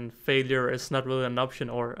trying, and failure is not really an option,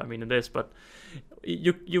 or I mean it is, but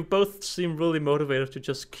you both seem really motivated to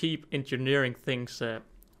just keep engineering things.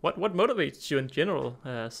 What motivates you in general,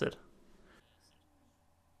 Sid?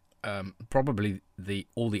 Probably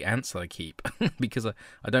all the ants that I keep because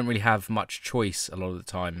I don't really have much choice a lot of the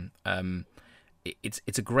time.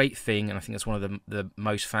 It's a great thing, and I think that's one of the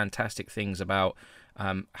most fantastic things about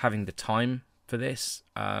having the time for this,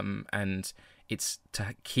 and it's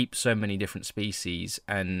to keep so many different species,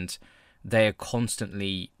 and they're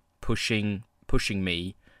constantly pushing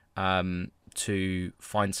me to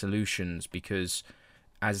find solutions, because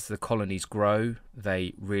as the colonies grow,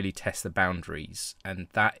 they really test the boundaries, and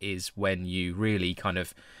that is when you really kind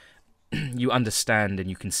of you understand and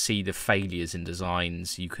you can see the failures in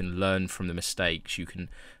designs. You can learn from the mistakes. You can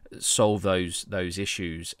solve those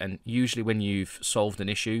issues. And usually, when you've solved an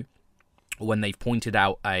issue, or when they've pointed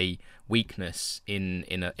out a weakness in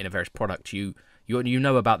a various product, you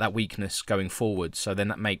know about that weakness going forward. So then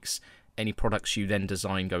that makes any products you then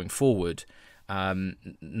design going forward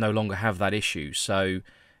no longer have that issue. So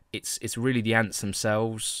it's really the ants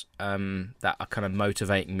themselves that are kind of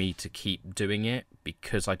motivating me to keep doing it,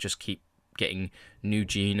 because I just keep getting new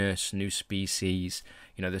genus, new species.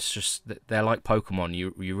 They're like Pokemon.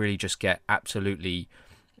 You really just get absolutely,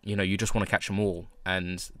 you just want to catch them all.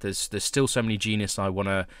 And there's still so many genus I want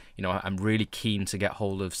to, I'm really keen to get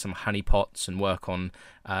hold of some honeypots and work on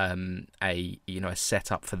a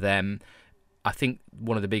setup for them. I think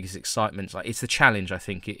one of the biggest excitements, it's the challenge. I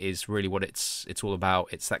think it is really what it's all about.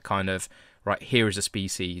 It's that kind of, right, here is a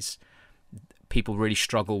species. People really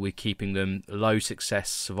struggle with keeping them, low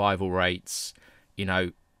success survival rates,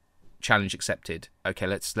 challenge accepted. Okay,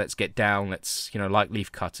 let's get down. Let's, like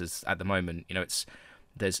leaf cutters at the moment,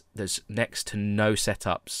 there's next to no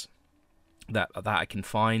setups that I can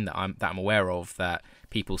find that I'm aware of that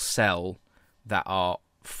people sell that are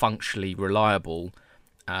functionally reliable.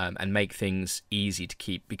 And make things easy to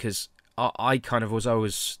keep, because I kind of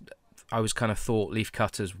thought leaf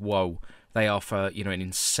cutters, whoa, they are for an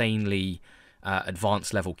insanely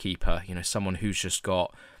advanced level keeper, someone who's just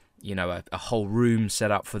got a whole room set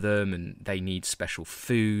up for them, and they need special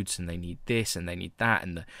foods, and they need this and they need that,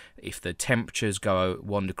 and if the temperatures go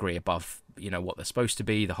 1 degree above what they're supposed to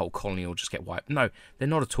be, the whole colony will just get wiped. No, they're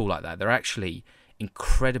not at all like that. They're actually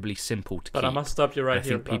incredibly simple to keep. But I must stop you right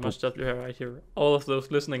here. All of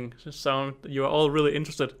those listening you are all really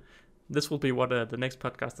interested. This will be what the next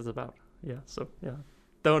podcast is about. Yeah, so yeah.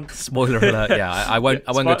 Don't spoiler alert. Yeah, I won't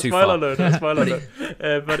go too far. Spoiler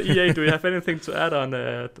alert. But EA, do you have anything to add on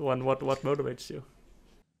what motivates you?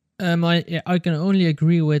 I can only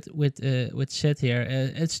agree with Sid here.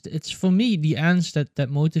 It's for me the ants that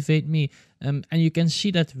motivate me, and you can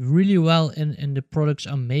see that really well in the products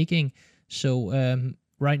I'm making. So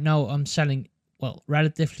right now I'm selling, well,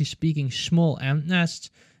 relatively speaking, small ant nests.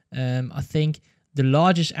 I think the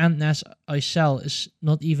largest ant nest I sell is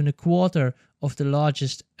not even a quarter of the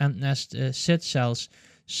largest ant nest Sid sells.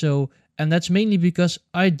 So, and that's mainly because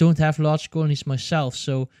I don't have large colonies myself.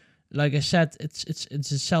 So, like I said, it's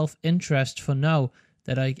a self-interest for now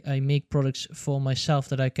that I make products for myself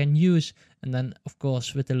that I can use. And then, of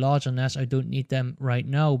course, with the larger nests, I don't need them right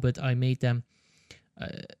now, but I made them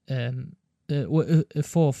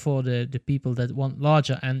for the people that want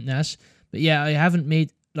larger ant nests. But yeah, I haven't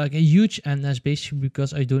made like a huge ant nest basically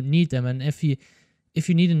because I don't need them. And if you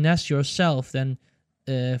need a nest yourself, then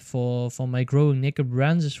for my growing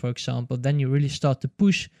Nicobrances, for example, then you really start to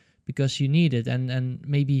push because you need it, and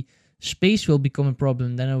maybe space will become a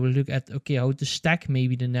problem. Then I will look at how to stack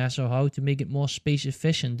maybe the nest, or how to make it more space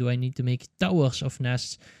efficient. Do I need to make towers of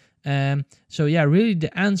nests? So yeah, really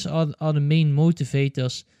the ants are the main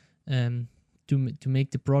motivators to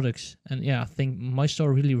make the products. And yeah, I think my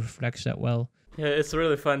store really reflects that well. Yeah, it's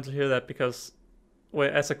really fun to hear that, because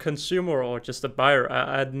as a consumer or just a buyer,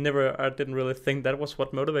 I didn't really think that was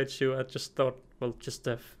what motivates you. I just thought, well, just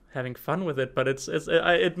having fun with it. But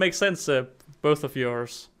it makes sense. Both of your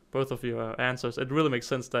answers. It really makes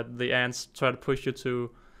sense that the ants try to push you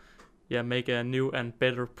to, make a new and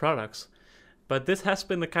better products. But this has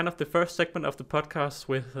been the kind of the first segment of the podcast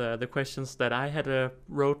with the questions that I had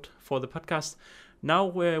wrote for the podcast. Now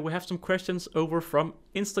we have some questions over from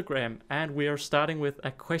Instagram, and we are starting with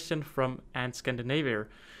a question from Ant Scandinavia.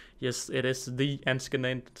 Yes, it is the Ant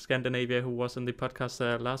Scandinavia who was in the podcast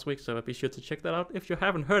last week, so be sure to check that out if you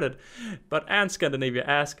haven't heard it. But Ant Scandinavia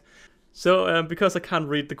asked, so because I can't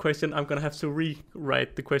read the question, I'm going to have to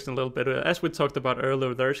rewrite the question a little bit. As we talked about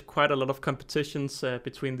earlier, there's quite a lot of competitions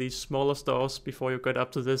between these smaller stores before you get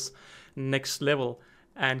up to this next level.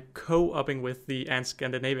 And co-upping with the Ant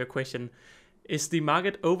Scandinavia question, is the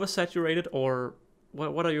market oversaturated, or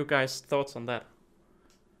what are your guys' thoughts on that?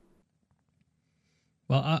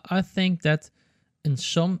 Well, I think that in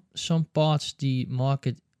some parts the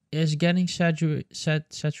market is getting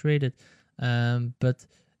saturated, but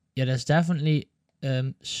yeah, there's definitely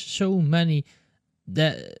so many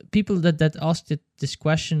that people that asked this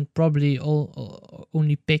question probably all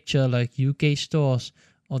only picture like UK stores,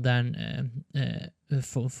 or then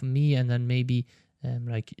for me, and then maybe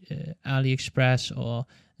like AliExpress or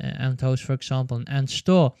Ant House, for example, and Ant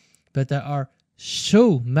Store. But there are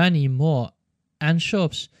so many more Ant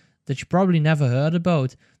shops that you probably never heard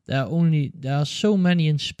about. There are so many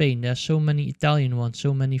in Spain. There are so many Italian ones,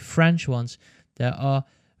 so many French ones. There are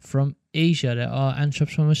from Asia. There are Ant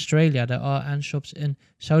shops from Australia. There are Ant shops in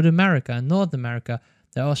South America and North America.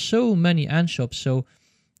 There are so many Ant shops. So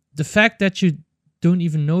the fact that you don't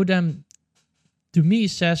even know them, to me,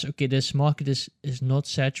 says, okay, this market is not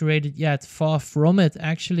saturated yet. Far from it,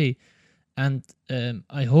 actually. And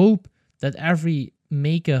I hope that every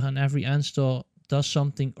maker and every Ant store does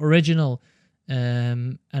something original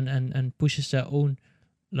and pushes their own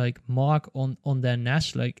like mark on their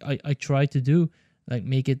nest, like I try to do, like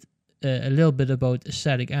make it a little bit about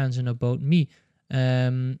aesthetic ants and about me,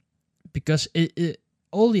 because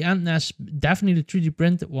all the ant nests, definitely the 3D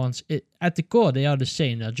printed ones, at the core they are the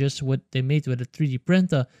same. They're just what they made with a 3D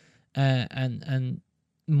printer, and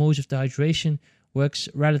most of the hydration works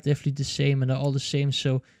relatively the same, and they're all the same.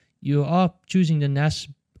 So you are choosing the nests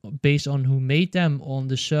based on who made them, on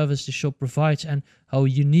the service the shop provides, and how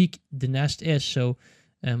unique the nest is. So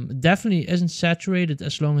definitely isn't saturated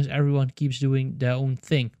as long as everyone keeps doing their own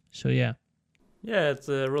thing. So yeah. Yeah, it's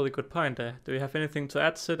a really good point. Do you have anything to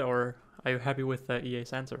add, Sid, or are you happy with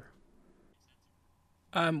EA's answer?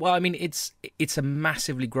 Well, I mean, it's a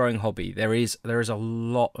massively growing hobby. There is a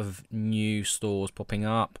lot of new stores popping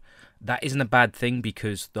up. That isn't a bad thing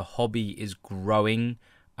because the hobby is growing.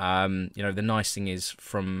 The nice thing is,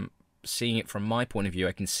 from seeing it from my point of view,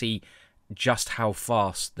 I can see just how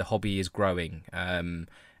fast the hobby is growing,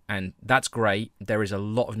 and that's great. There is a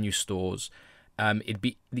lot of new stores. It'd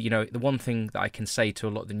be, the one thing that I can say to a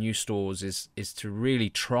lot of the new stores is to really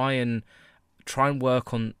try and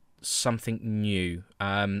work on something new.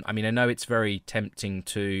 I mean, I know it's very tempting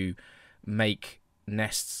to make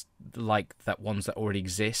nests like that ones that already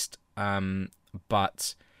exist,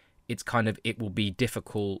 but it will be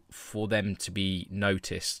difficult for them to be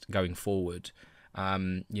noticed going forward.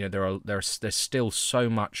 There's still so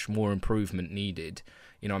much more improvement needed.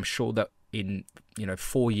 I'm sure that in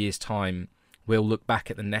 4 years' time, we'll look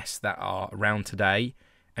back at the nests that are around today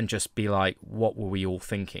and just be like, what were we all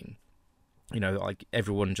thinking? Like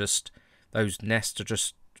those nests are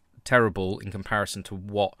just terrible in comparison to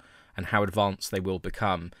what and how advanced they will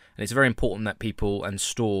become. And it's very important that people and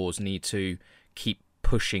stores need to keep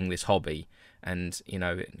pushing this hobby, and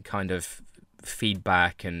kind of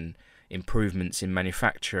feedback and improvements in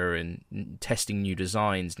manufacture and testing new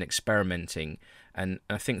designs and experimenting. And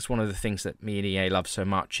I think it's one of the things that me and EA love so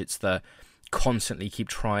much. It's the constantly keep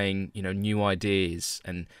trying new ideas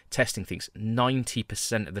and testing things.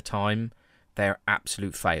 90% of the time they're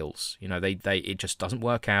absolute fails. It just doesn't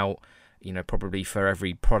work out. Probably for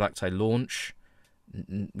every product I launch,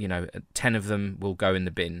 10 of them will go in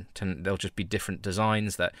the bin. They'll just be different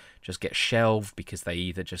designs that just get shelved because they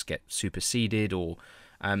either just get superseded or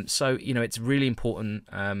so it's really important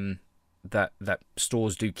that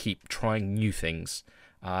stores do keep trying new things,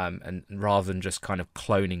 and rather than just kind of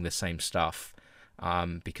cloning the same stuff,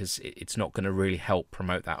 because it's not going to really help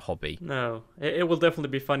promote that hobby. No, it will definitely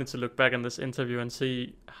be funny to look back on this interview and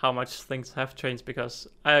see how much things have changed, because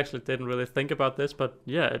I actually didn't really think about this, but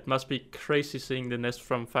yeah, it must be crazy seeing the nest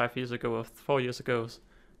from 5 years ago or 4 years ago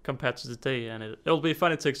compared to today, and it'll be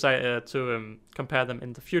funny to compare them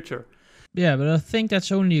in the future. Yeah, but I think that's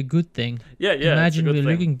only a good thing. Yeah. Imagine we're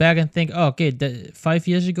looking back and think, 5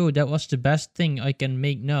 years ago, that was the best thing I can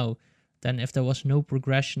make now, than if there was no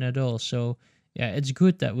progression at all. So, yeah, it's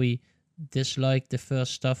good that we dislike the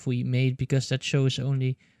first stuff we made, because that shows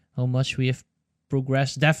only how much we have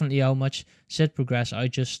progressed. Definitely how much Sid progressed. I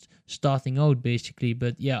just starting out basically.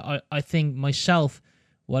 But yeah, I think myself,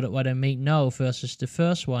 what I make now versus the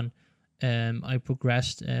first one, I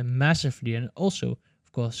progressed massively, and also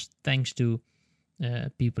of course thanks to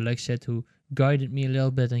people like Sid who guided me a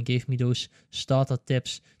little bit and gave me those starter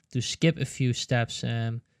tips to skip a few steps.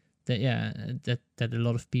 That a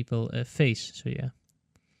lot of people face. So yeah.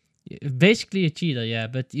 Basically a cheater, yeah,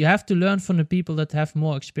 but you have to learn from the people that have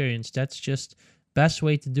more experience. That's just best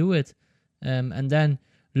way to do it, and then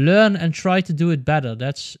learn and try to do it better.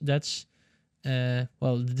 That's the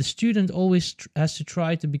student always has to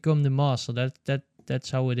try to become the master.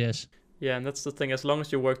 That's how it is. Yeah, and that's the thing. As long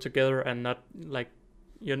as you work together and not like,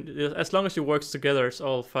 as long as you work together, it's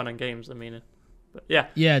all fun and games. I mean, but yeah.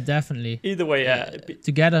 Yeah, definitely. Either way,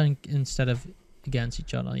 together instead of against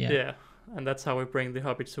each other. Yeah. Yeah. And that's how we bring the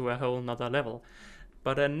hobby to a whole nother level.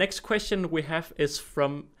 But next question we have is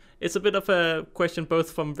it's a bit of a question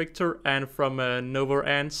both from Victor and from Nova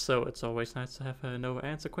Ants, so it's always nice to have Nova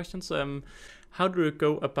answer questions. How do you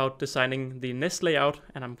go about designing the nest layout?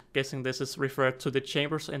 And I'm guessing this is referred to the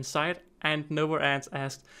chambers inside. And Nova Ants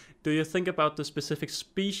asked, do you think about the specific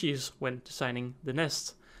species when designing the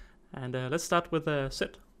nest? And let's start with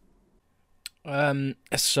Sid.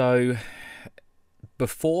 So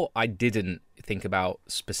before, I didn't think about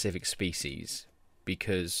specific species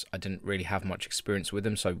because I didn't really have much experience with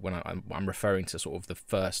them. So when I'm referring to sort of the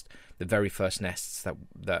very first nests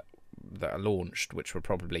that I launched, which were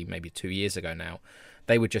probably maybe 2 years ago now,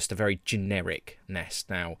 they were just a very generic nest.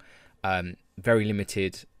 Now, very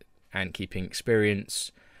limited ant keeping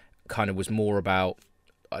experience. Kind of was more about,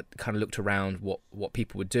 I kind of looked around what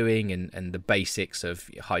people were doing and the basics of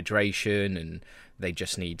hydration, and they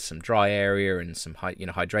just need some dry area and some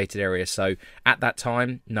hydrated area. So at that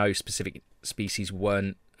time, no specific species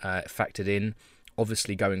weren't factored in.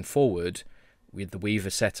 Obviously, going forward with the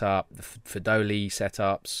Weaver setup, the Fedoli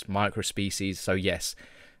setups, microspecies. So yes,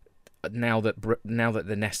 now that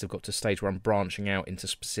the nests have got to a stage where I'm branching out into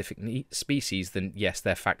specific species, then yes,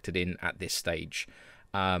 they're factored in at this stage.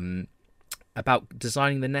 About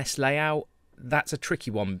designing the nest layout, that's a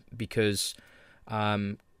tricky one because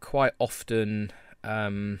quite often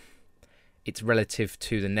it's relative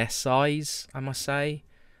to the nest size, I must say.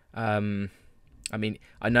 I mean,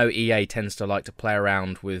 I know EA tends to like to play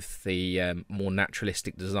around with the more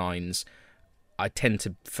naturalistic designs. I tend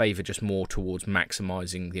to favour just more towards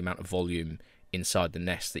maximising the amount of volume inside the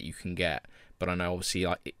nest that you can get. But I know obviously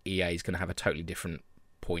like EA is going to have a totally different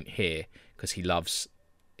point here because he loves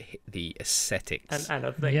the aesthetics. And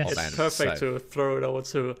I think it's perfect to throw it over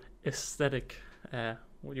to aesthetic.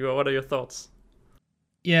 What are your thoughts?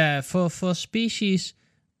 Yeah, for species,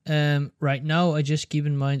 right now I just keep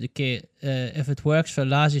in mind, okay, if it works for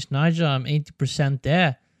Lasis Niger, I'm 80%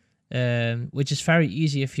 there, which is very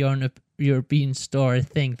easy if you're in a European store, I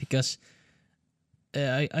think, because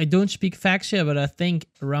I don't speak facts here, but I think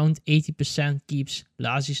around 80% keeps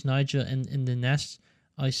Lasis Niger in the nests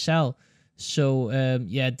I sell. So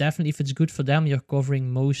yeah, definitely if it's good for them, you're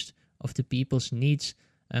covering most of the people's needs.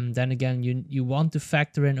 Then again, you want to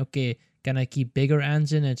factor in, okay, can I keep bigger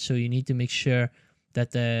ants in it? So you need to make sure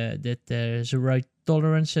that there's the right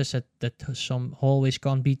tolerances, that some hallways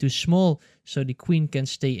can't be too small, so the queen can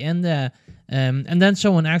stay in there. And then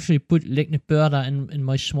someone actually put Ligniperda in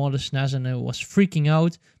my smallest nest, and I was freaking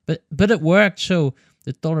out, but it worked. So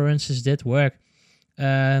the tolerances did work.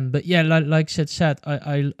 But yeah, like Sid said,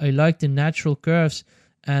 I like the natural curves,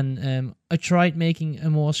 and I tried making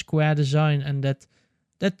a more square design, and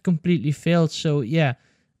that completely failed. So yeah,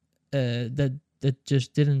 that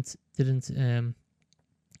just didn't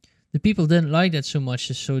the people didn't like that so much.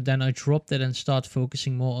 So then I dropped it and started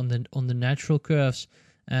focusing more on the natural curves.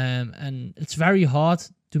 And it's very hard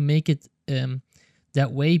to make it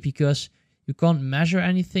that way because you can't measure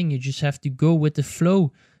anything. You just have to go with the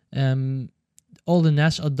flow. All the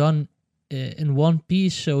nests are done in one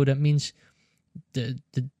piece, so that means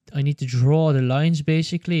I need to draw the lines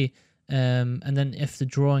basically. And then if the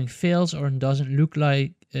drawing fails or doesn't look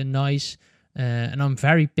like nice, and I'm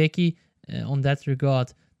very picky on that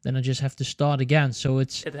regard, then I just have to start again. So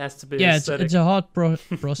it has to be it's a hard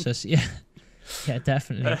process. Yeah, yeah,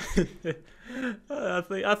 definitely. I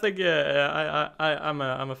think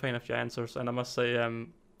I'm a fan of your answers, and I must say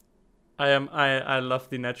I love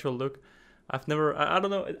the natural look. I've never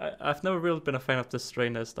I've never really been a fan of the stray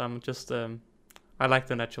nest. I'm just I like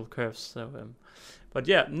the natural curves. So but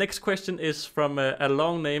yeah, next question is from a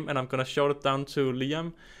long name, and I'm gonna short it down to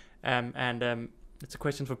Liam, and it's a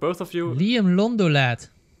question for both of you. Liam Londolad.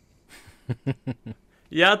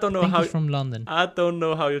 Yeah, I don't know I think how. he's from London. I don't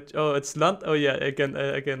know how you. Oh, it's London. Oh yeah, again.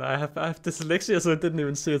 I have dyslexia, so I didn't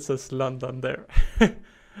even see it says London there.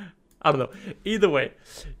 I don't know. Either way,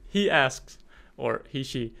 he asked, or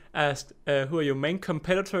she asked, who are your main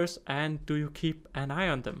competitors, and do you keep an eye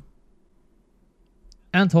on them?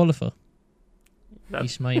 And Oliver. That-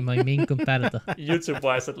 He's my main competitor. YouTube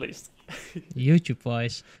wise, at least. YouTube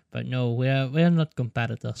wise. But no, we're not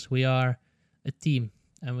competitors. We are a team,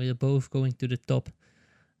 and we are both going to the top.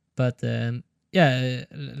 But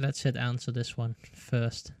let's answer this one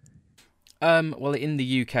first. Well, in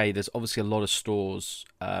the UK, there's obviously a lot of stores,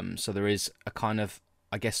 so there is a kind of,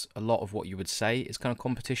 I guess, a lot of what you would say is kind of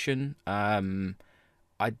competition.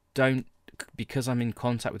 I don't, because I'm in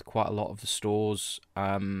contact with quite a lot of the stores,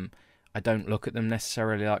 I don't look at them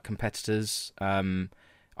necessarily like competitors.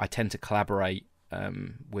 I tend to collaborate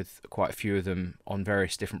with quite a few of them on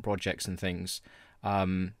various different projects and things.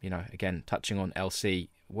 Again, touching on LC,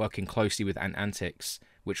 working closely with Antics,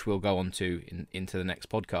 which we'll go on to into the next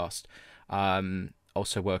podcast.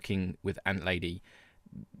 Also working with Ant Lady,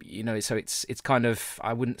 so it's kind of,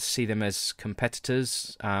 I wouldn't see them as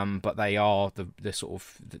competitors, but they are the sort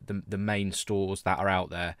of the main stores that are out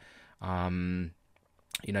there.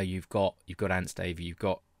 You've got Ants Davey, you've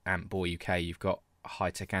got Ant Boy UK, you've got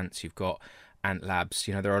High Tech Ants, you've got Ant Labs.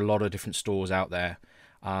 There are a lot of different stores out there.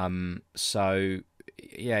 So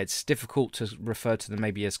yeah, it's difficult to refer to them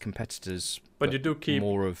maybe as competitors. But you do keep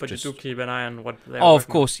more of. But you do keep an eye on what they're. Oh, of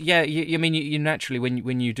course, yeah. You naturally,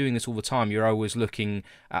 when you're doing this all the time, you're always looking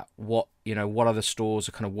at what other stores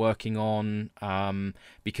are kind of working on.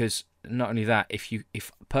 Because not only that,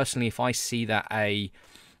 if I see that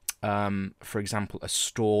for example, a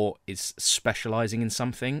store is specializing in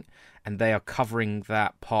something and they are covering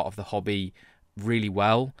that part of the hobby really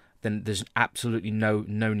well, then there's absolutely no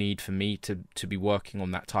need for me to be working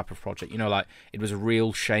on that type of project. Like, it was a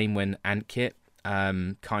real shame when AntKit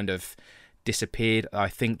kind of disappeared. I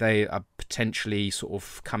think they are potentially sort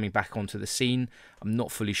of coming back onto the scene. I'm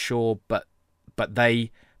not fully sure, but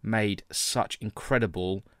they made such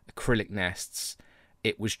incredible acrylic nests.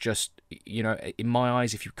 It was just, in my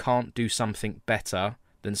eyes, if you can't do something better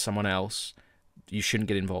than someone else, you shouldn't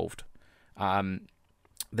get involved.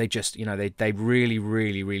 They just, they really,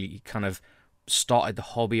 really, really kind of started the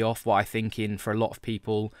hobby off. What I think for a lot of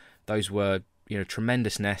people, those were,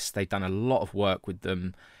 tremendous nests. They've done a lot of work with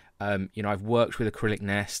them. I've worked with acrylic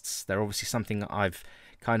nests. They're obviously something that I've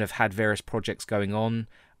kind of had various projects going on.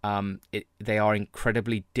 They are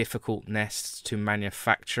incredibly difficult nests to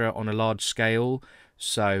manufacture on a large scale.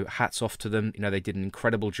 So hats off to them. They did an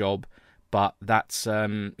incredible job. But that's,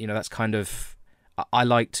 that's kind of, I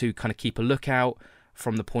like to kind of keep a lookout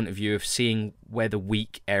from the point of view of seeing where the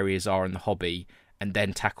weak areas are in the hobby and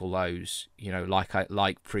then tackle those,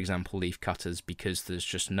 like for example, leaf cutters, because there's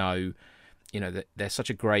just no, they're such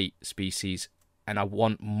a great species and I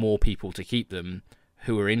want more people to keep them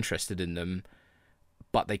who are interested in them,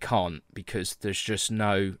 but they can't because there's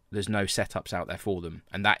no setups out there for them.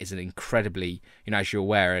 And that is an incredibly, as you're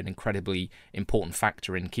aware, an incredibly important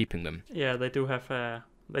factor in keeping them. Yeah, they do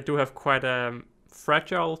have quite a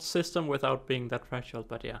fragile system without being that fragile,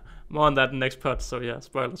 but yeah, more on that next part. So yeah,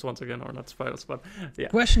 spoilers once again, or not spoilers, but yeah.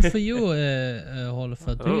 Question for you,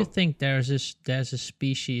 Oliver. Do you think there's a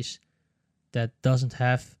species that doesn't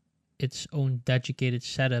have its own dedicated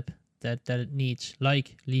setup that it needs,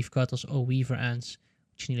 like leaf cutters or weaver ants,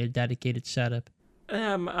 which need a dedicated setup?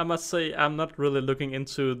 I must say I'm not really looking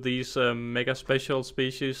into these mega special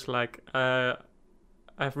species. Like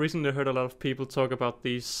I've recently heard a lot of people talk about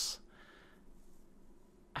these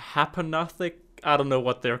Hapanothic, I don't know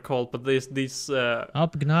what they're called, but these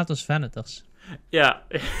Alpignatus venators. Yeah,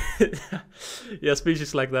 yeah,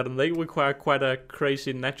 species like that, and they require quite a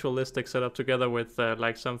crazy naturalistic setup together with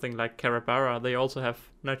like something like Carabara. They also have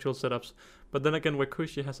natural setups, but then again,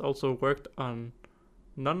 Wakooshi has also worked on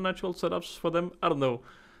non-natural setups for them. I don't know.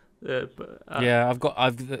 Yeah,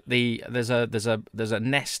 there's a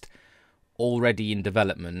nest already in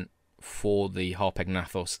development for the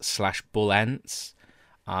Harpegnathos / bull ants.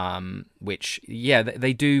 Which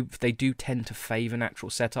they do tend to favor natural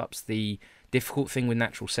setups. The difficult thing with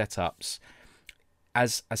natural setups,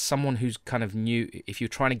 as someone who's kind of new, if you're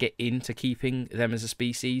trying to get into keeping them as a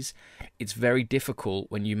species, it's very difficult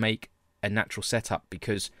when you make a natural setup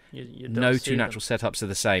because you no two natural setups are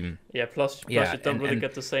the same. Yeah, plus you don't really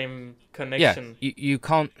get the same connection. Yeah,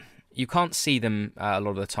 you can't see them a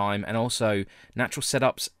lot of the time, and also natural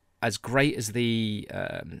setups, as great as the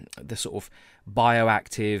sort of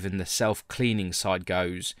bioactive and the self-cleaning side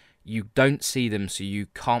goes, you don't see them, so you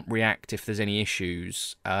can't react if there's any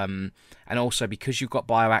issues. And also because you've got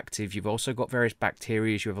bioactive, you've also got various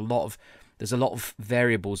bacteria. There's a lot of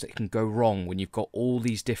variables that can go wrong when you've got all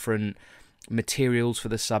these different materials for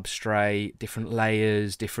the substrate, different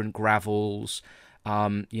layers, different gravels.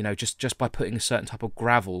 Just by putting a certain type of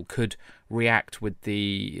gravel could react with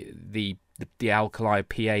the alkali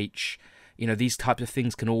pH. These types of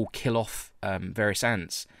things can all kill off various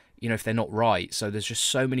ants, if they're not right. So there's just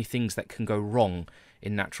so many things that can go wrong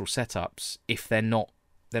in natural setups if they're not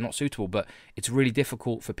suitable. But it's really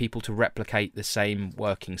difficult for people to replicate the same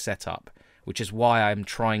working setup, which is why I'm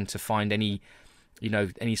trying to find any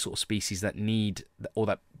sort of species that need, or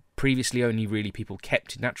that previously only really people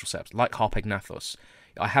kept in natural setups, like Harpegnathus.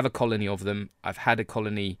 I have a colony of them. I've had a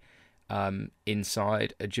colony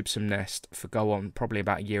inside a gypsum nest for probably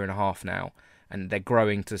about a year and a half now, and they're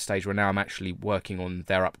growing to the stage where now I'm actually working on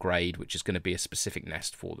their upgrade, which is going to be a specific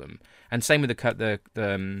nest for them. And same with the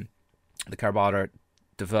Carabata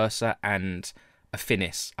diversa and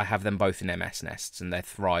Affinis. I have them both in MS nests, and they're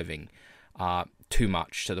thriving too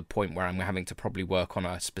much, to the point where I'm having to probably work on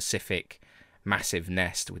a specific massive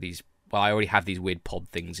nest with these. Well, I already have these weird pod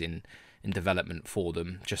things in development for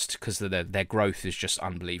them, just because their growth is just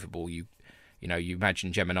unbelievable. You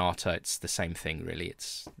imagine Geminata, it's the same thing really.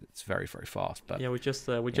 It's very, very fast. But yeah, we just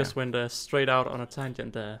went straight out on a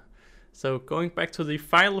tangent there. So going back to the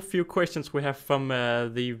final few questions we have from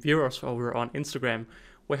the viewers over on Instagram,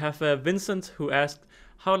 we have Vincent, who asked,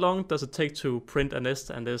 how long does it take to print a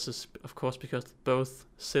nest? And this is, of course, because both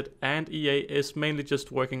Sid and EA is mainly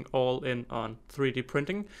just working all in on 3D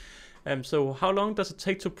printing. So how long does it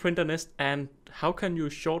take to print a nest, and how can you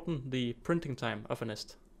shorten the printing time of a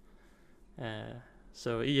nest?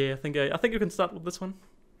 So EA, I think you can start with this one.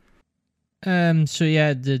 So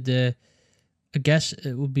yeah, I guess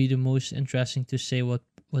it would be the most interesting to say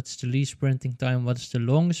what's the least printing time, what's the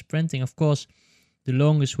longest printing. Of course, the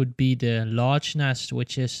longest would be the large nest,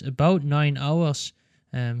 which is about 9 hours.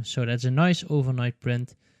 So that's a nice overnight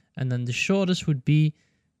print. And then the shortest would be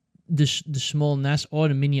the small nest or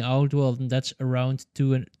the mini outworld, and that's around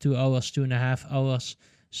 2 hours, 2.5 hours.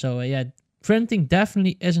 So yeah, printing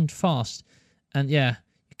definitely isn't fast. And yeah,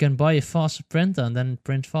 you can buy a faster printer and then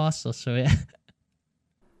print faster. So yeah.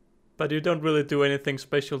 But you don't really do anything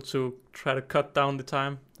special to try to cut down the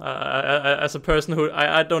time? As a person who,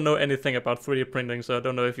 I don't know anything about 3D printing, so I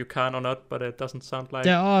don't know if you can or not, but it doesn't sound like...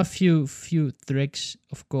 There are a few tricks,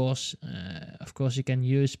 of course you can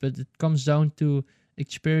use, but it comes down to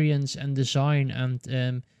experience and design.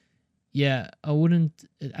 And yeah, I wouldn't,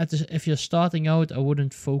 if you're starting out, I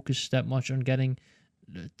wouldn't focus that much on getting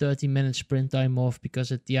 30 minutes print time off,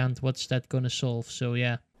 because at the end, what's that going to solve? So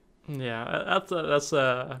yeah. Yeah, that's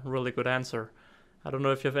a really good answer. I don't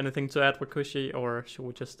know if you have anything to add, Wakooshi, or should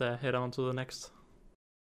we just head on to the next?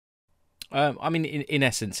 I mean, in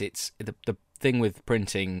essence, it's the thing with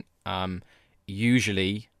printing.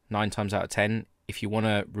 Usually, 9 times out of 10, if you want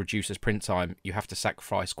to reduce this print time, you have to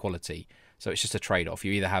sacrifice quality. So it's just a trade-off.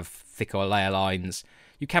 You either have thicker layer lines.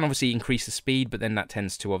 You can obviously increase the speed, but then that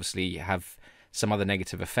tends to obviously have some other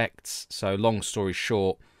negative effects. So long story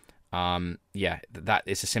short, yeah, that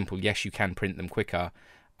is a simple yes. You can print them quicker,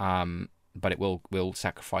 but it will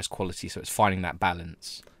sacrifice quality. So it's finding that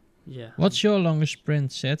balance. Yeah. What's your longest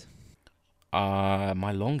print, Sid?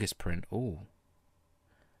 My longest print.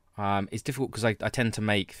 It's difficult because I tend to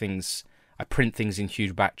make things. I print things in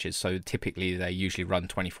huge batches, so typically they usually run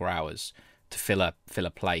 24 hours to fill a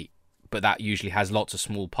plate. But that usually has lots of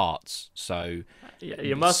small parts. So yeah,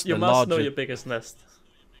 you must know your biggest nest.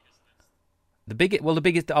 The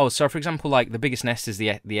biggest. Oh, so for example, like the biggest nest is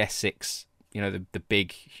the S6. The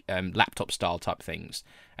big laptop style type things,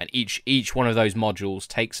 and each one of those modules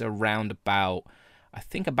takes around about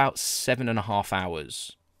 7.5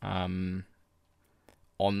 hours.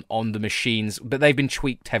 On the machines, but they've been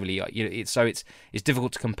tweaked heavily. It's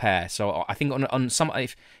difficult to compare. So I think on some,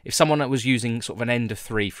 if someone that was using sort of an Ender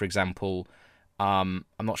 3, for example, I'm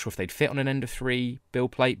not sure if they'd fit on an Ender 3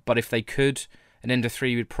 build plate, but if they could, an Ender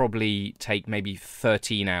 3 would probably take maybe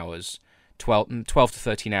 13 hours, 12 to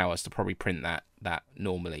 13 hours to probably print that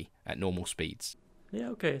normally at normal speeds. Yeah.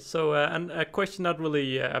 Okay. So and a question not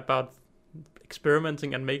really about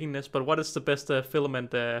experimenting and making this, but what is the best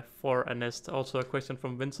filament for a nest? Also a question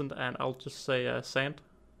from Vincent, and I'll just say sand.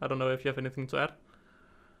 I don't know if you have anything to add.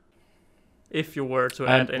 If you were to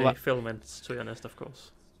add any filaments to your nest, of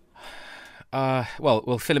course.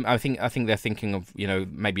 Well, filament. I think they're thinking of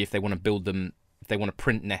maybe if they want to build them, if they want to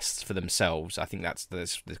print nests for themselves. I think that's the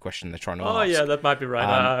question they're trying to ask. Oh yeah, that might be right.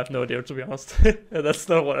 I have no idea, to be honest. That's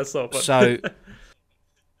not what I saw. But so.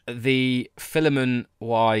 The filament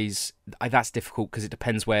wise, that's difficult because it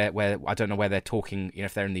depends where I don't know where they're talking.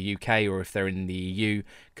 If they're in the UK or if they're in the EU,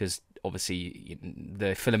 because obviously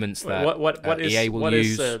the filaments that EA will use. What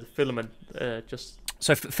is the filament? Just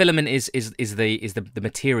so filament is the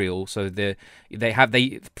material. So they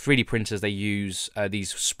 3D printers, they use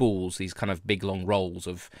these spools, these kind of big long rolls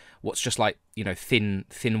of what's just like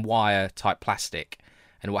thin wire type plastic,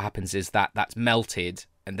 and what happens is that's melted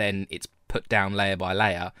and then it's put down layer by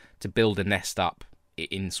layer to build a nest up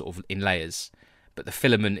in layers. But the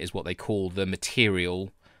filament is what they call the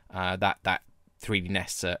material that 3D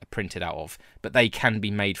nests are printed out of. But they can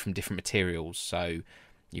be made from different materials. So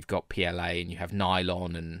you've got PLA and you have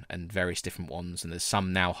nylon and various different ones. And there's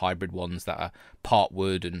some now hybrid ones that are part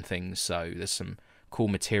wood and things. So there's some cool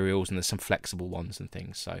materials and there's some flexible ones and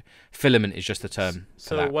things. So filament is just the term.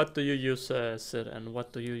 So what do you use, Sid, and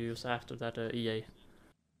what do you use after that, EA?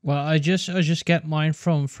 Well, I just get mine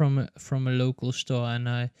from a local store, and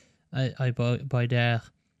I buy their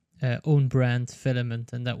own brand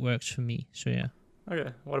filament, and that works for me. So yeah. Okay.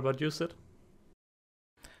 What about you, Sid?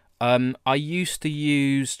 I used to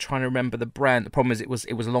use, trying to remember the brand. The problem is it was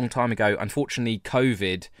a long time ago. Unfortunately,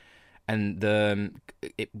 COVID and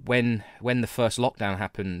when the first lockdown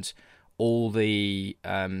happened, all the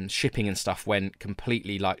shipping and stuff went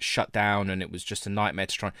completely shut down, and it was just a nightmare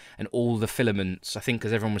to try. And all the filaments, I think,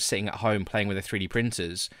 because everyone was sitting at home playing with their 3D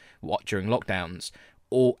printers during lockdowns,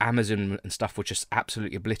 all Amazon and stuff were just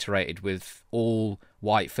absolutely obliterated with all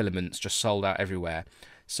white filaments just sold out everywhere.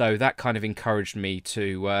 So that kind of encouraged me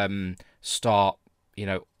to start,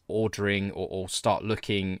 ordering or start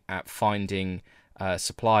looking at finding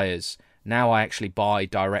suppliers. Now I actually buy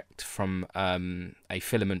direct from a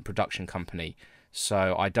filament production company.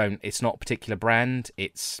 So it's not a particular brand.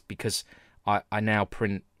 It's because I now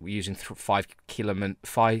print using 5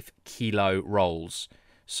 kilo rolls.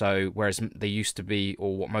 So whereas they used to be,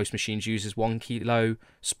 or what most machines use is 1 kilo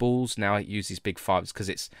spools, now I use these big 5s because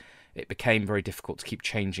it became very difficult to keep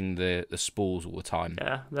changing the spools all the time.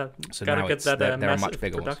 Yeah, so gotta now get that they're much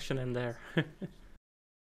bigger production in there.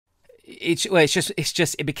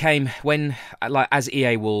 It became when, as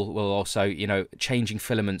EA will also, changing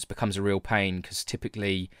filaments becomes a real pain, because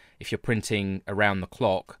typically if you're printing around the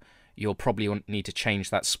clock, you'll probably need to change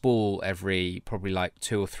that spool every probably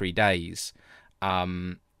 2 or 3 days.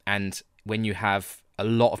 And when you have a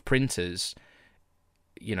lot of printers,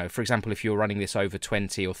 for example, if you're running this over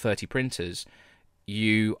 20 or 30 printers,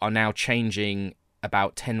 you are now changing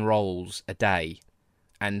about 10 rolls a day.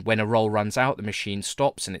 And when a roll runs out, the machine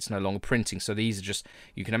stops and it's no longer printing. So these are just,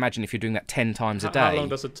 you can imagine if you're doing that 10 times a day. How long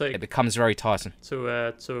does it take? It becomes very tiresome.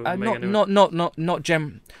 To make a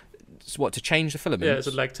new... What, to change the filaments? Yeah, is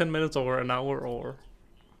it 10 minutes or an hour or?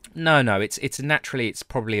 No, it's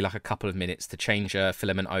probably a couple of minutes to change a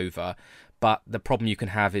filament over. But the problem you can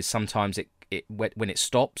have is sometimes when it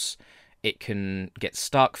stops, it can get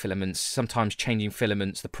stuck filaments. Sometimes changing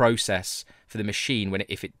filaments, the process for the machine,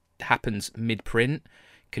 if it happens mid-print,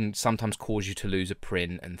 can sometimes cause you to lose a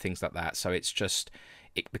print and things like that. So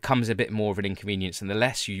it becomes a bit more of an inconvenience, and the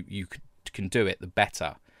less you can do it, the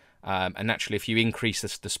better. And naturally, if you increase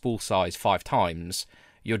the spool size 5 times,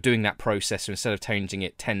 you're doing that process. So instead of changing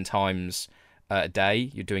it 10 times a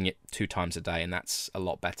day, you're doing it 2 times a day, and that's a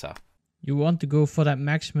lot better. You want to go for that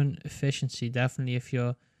maximum efficiency, definitely. If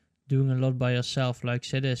you're doing a lot by yourself, like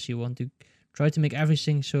Sidis, you want to try to make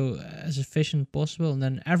everything so as efficient possible, and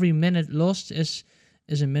then every minute lost is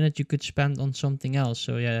a minute you could spend on something else.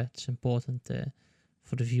 So yeah, it's important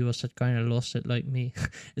for the viewers that kind of lost it like me.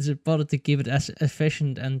 It's important to keep it as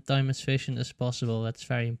efficient and time efficient as possible. That's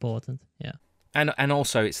very important. Yeah. And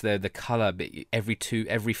also it's the color.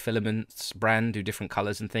 Every filaments brand do different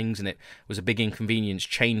colors and things, and it was a big inconvenience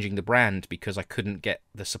changing the brand because I couldn't get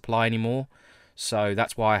the supply anymore. So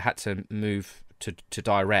that's why I had to move to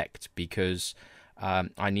direct, because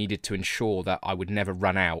I needed to ensure that I would never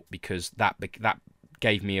run out, because that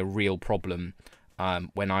gave me a real problem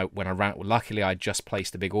when I ran. Luckily, I just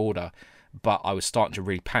placed a big order, but I was starting to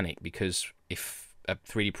really panic, because if a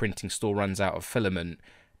 3D printing store runs out of filament,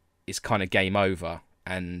 it's kind of game over,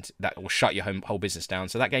 and that will shut your whole business down.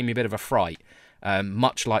 So that gave me a bit of a fright,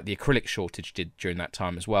 much like the acrylic shortage did during that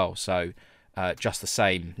time as well. So just the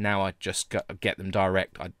same, now I just get them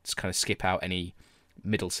direct. I just kind of skip out any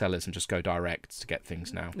middle sellers and just go direct to get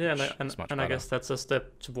things now. Yeah, and I guess that's a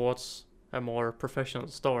step towards a more professional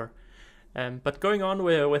store. But going on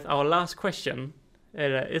with our last question,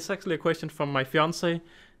 it's actually a question from my fiance,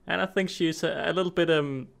 and I think she's a little bit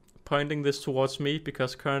pointing this towards me,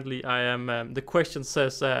 because currently I am. The question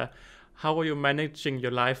says, "How are you managing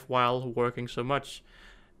your life while working so much?"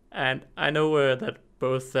 And I know that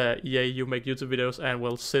both EA, you make YouTube videos, and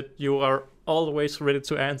well, Sid, you are always ready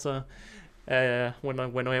to answer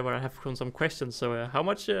whenever I have some questions. So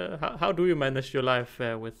how do you manage your life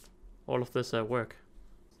with all of this work?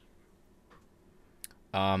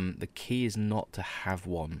 The key is not to have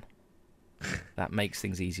one. That makes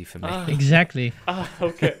things easy for me. Exactly.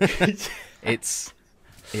 Okay. It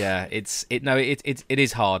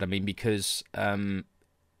is hard. I mean, because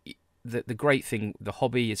the great thing, the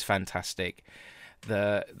hobby is fantastic.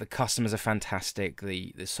 The customers are fantastic.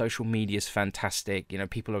 The social media is fantastic. You know,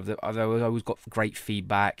 I've always got great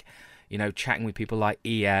feedback. You know, chatting with people like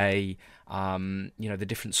EA. You know, the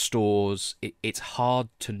different stores. It's hard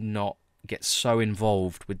to not get so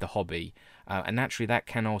involved with the hobby, and naturally that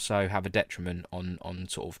can also have a detriment on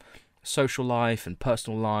sort of social life and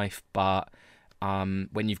personal life. But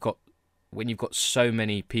when you've got so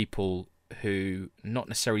many people who not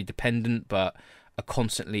necessarily dependent but are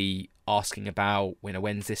constantly asking about, you know,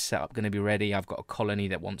 when's this setup going to be ready? I've got a colony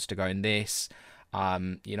that wants to go in this.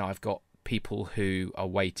 You know, I've got people who are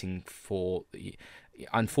waiting for.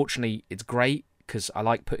 Unfortunately, it's great because I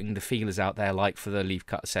like putting the feelers out there, like for the leaf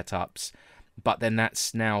cutter setups, but then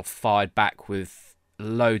that's now fired back with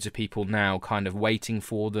loads of people now kind of waiting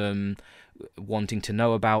for them, wanting to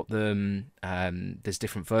know about them. There's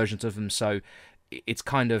different versions of them, so it's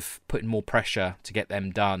kind of putting more pressure to get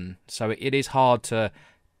them done. So it is hard to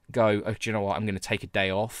go, oh, do you know what, I'm going to take a day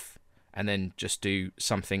off and then just do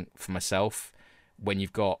something for myself when you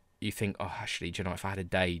think, oh, actually, do you know, if I had a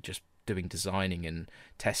day just doing designing and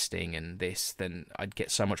testing and this, then I'd get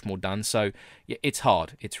so much more done. So yeah, it's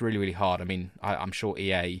hard. It's really, really hard. I mean, I'm sure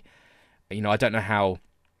EA, you know, I don't know how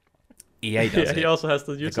EA does it. He also has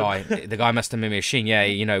the YouTube. The guy must have been a machine, yeah,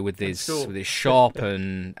 you know, with his shop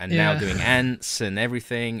and now doing ants and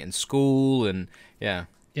everything and school and yeah.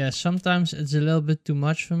 Yeah, sometimes it's a little bit too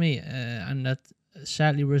much for me, and that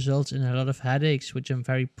sadly results in a lot of headaches, which I'm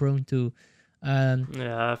very prone to. I've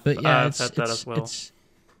had that as well.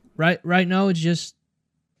 Right now it's just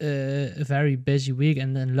a very busy week,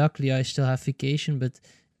 and then luckily I still have vacation. But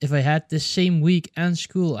if I had the same week and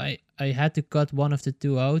school, I had to cut one of the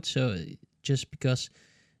two out. So just because,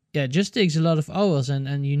 yeah, it just takes a lot of hours,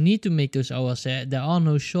 and you need to make those hours. There are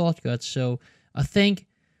no shortcuts. So I think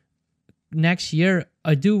next year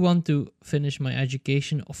I do want to finish my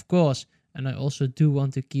education, of course, and I also do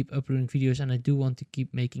want to keep uploading videos, and I do want to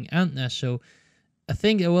keep making ant nests. So I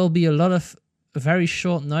think there will be a lot of very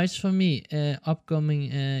short nights for me upcoming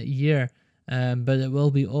year, but it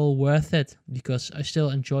will be all worth it because I still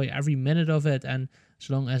enjoy every minute of it, and as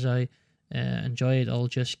long as I enjoy it, I'll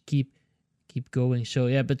just keep going. So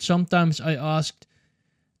yeah, but sometimes I asked,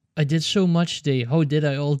 I did so much today, how did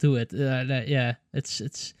I all do it? Yeah,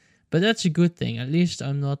 it's but that's a good thing. At least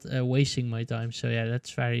I'm not wasting my time. So yeah,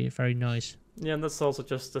 that's very, very nice. Yeah, and that's also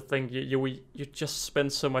just the thing. You just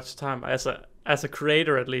spend so much time as a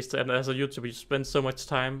creator, at least, and as a YouTuber, you spend so much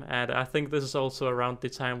time. And I think this is also around the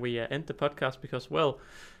time we end the podcast because, well,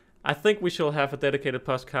 I think we shall have a dedicated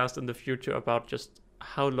podcast in the future about just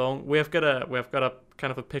how long we have got a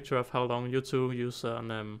kind of a picture of how long you two use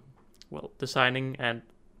on designing and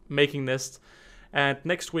making nests. And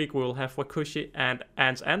next week we will have Wakooshi and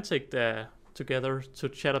Ants Antic together to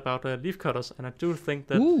chat about leaf cutters. And I do think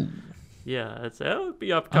that, Ooh. Yeah, it'll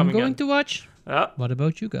be upcoming. I'm going to watch. Yeah. What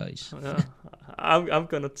about you guys? Yeah, I'm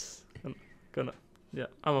gonna. Yeah,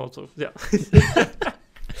 I'm also. Yeah.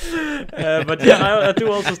 But yeah, I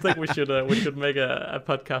do also think we should make a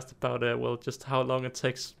podcast about just how long it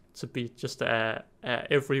takes to be just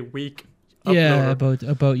every week. Yeah, uploader.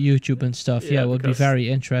 about YouTube and stuff. Yeah, it would be very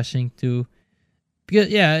interesting to. Because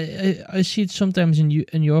yeah, I see it sometimes in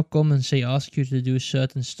your comments. They ask you to do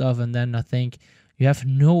certain stuff, and then I think you have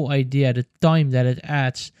no idea the time that it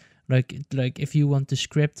adds. Like if you want to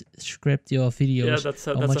script your videos, that's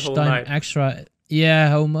how much a whole time night. extra. Yeah,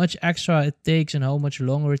 how much extra it takes and how much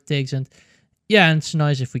longer it takes, and yeah, and it's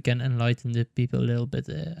nice if we can enlighten the people a little bit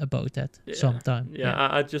about that sometime. Yeah,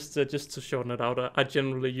 I just to shorten it out, I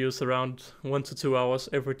generally use around 1 to 2 hours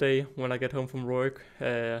every day when I get home from work.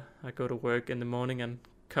 I go to work in the morning and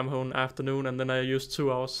come home afternoon, and then I use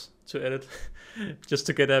 2 hours to edit, just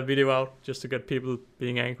to get a video out, just to get people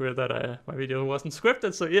being angry that my video wasn't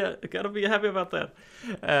scripted. So yeah, I gotta be happy about that.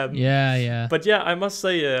 Yeah. But yeah, I must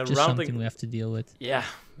say, just rounding. Something we have to deal with. Yeah,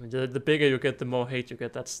 the bigger you get, the more hate you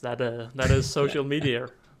get. That is social media.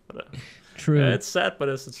 But, True. it's sad, but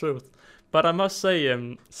it's the truth. But I must say,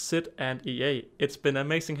 Sid and EA, it's been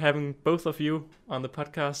amazing having both of you on the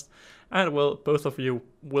podcast, and well, both of you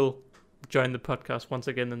will join the podcast once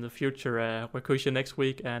again in the future. Wakooshi next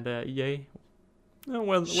week, and EA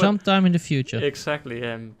sometime in the future. Exactly.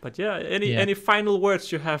 But yeah, any final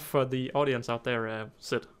words you have for the audience out there,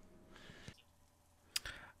 Sid?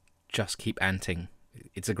 Just keep anting.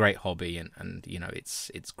 It's a great hobby, and you know, it's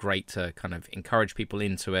great to kind of encourage people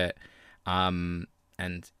into it. And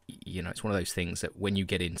you know, it's one of those things that when you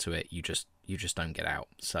get into it, you just don't get out.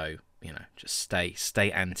 So you know, just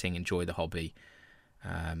stay anting, enjoy the hobby,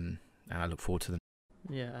 and I look forward to them.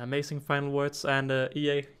 Yeah, amazing final words. And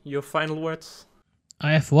EA, your final words?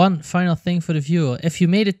 I have one final thing for the viewer. If you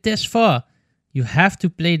made it this far, you have to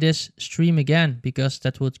play this stream again, because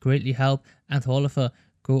that would greatly help. And Oliver,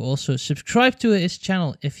 go also subscribe to his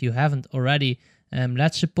channel if you haven't already.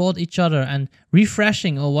 Let's support each other, and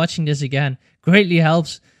refreshing or watching this again greatly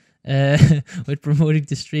helps with promoting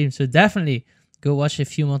the stream. So definitely go watch it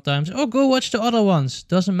a few more times, or go watch the other ones.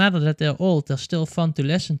 Doesn't matter that they're old, they're still fun to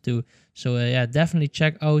listen to. So yeah, definitely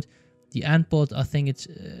check out the Antpod. I think it's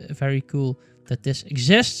very cool that this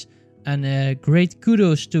exists, and great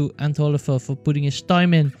kudos to Ant Oliver for putting his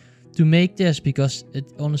time in to make this, because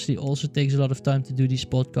it honestly also takes a lot of time to do these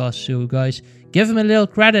podcasts. So guys, give him a little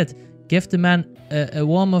credit, give the man a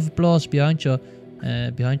warm of applause behind your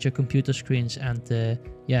computer screens, and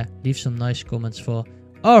yeah, leave some nice comments for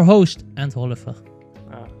our host Ant Oliver.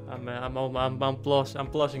 I'm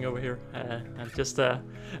blushing over here. I'm just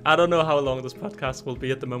I don't know how long this podcast will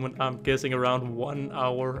be at the moment. I'm guessing around 1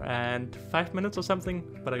 hour and 5 minutes or something.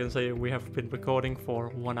 But I can say we have been recording for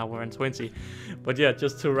 1 hour and 20. But yeah,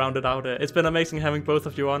 just to round it out, it's been amazing having both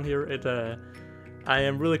of you on here. I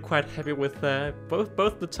am really quite happy with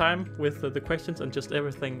both the time with the questions and just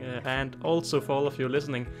everything, and also for all of you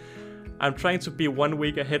listening. I'm trying to be 1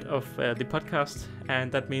 week ahead of the podcast,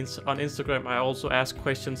 and that means on Instagram I also ask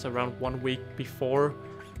questions around 1 week before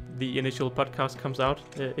the initial podcast comes out,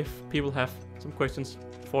 if people have some questions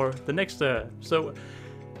for the next. So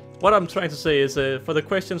what I'm trying to say is, for the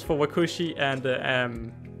questions for Wakooshi and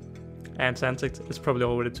Santic, it's probably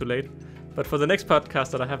already too late. But for the next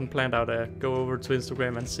podcast that I haven't planned out, go over to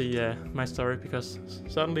Instagram and see my story, because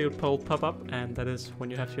suddenly it will pop up, and that is when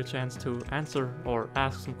you have your chance to answer or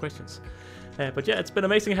ask some questions. But yeah, it's been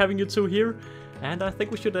amazing having you two here, and I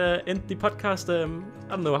think we should end the podcast. I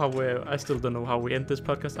don't know how I still don't know how we end this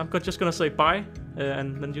podcast. I'm just gonna say bye,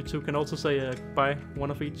 and then you two can also say bye, one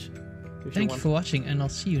of each. Thank you for watching, and I'll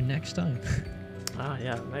see you next time.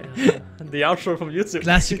 Yeah, the outro from YouTube.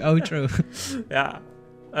 Classic outro. Yeah.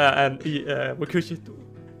 And Wakooshi,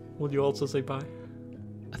 would you also say bye?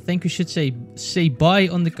 I think we should say bye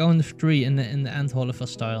on the count of 3 in the Ant Oliver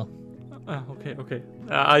style. Okay.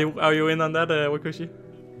 Are you in on that, Wakooshi?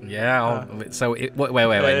 Yeah. So wait.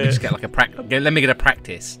 Let me just get like let me get a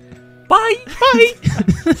practice. Bye.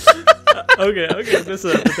 Okay. This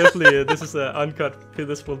is uncut.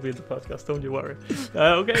 This will be in the podcast. Don't you worry.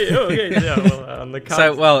 Okay. Yeah. Well, on the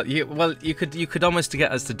count. So you could almost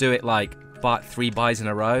get us to do it like 3 buys in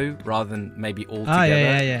a row rather than maybe all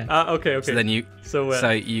together. Yeah. Okay. So then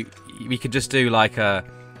we could just do like a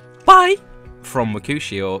bye from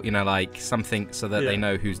Wakooshi, or you know, like something so that they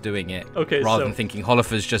know who's doing it. Okay. Rather than thinking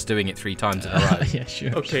Holifer's just doing it 3 times in a row. Yeah,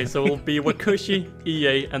 sure. Okay, so it'll be Wakooshi,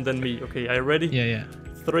 EA, and then me. Okay, are you ready? Yeah.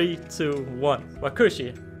 3, 2, 1.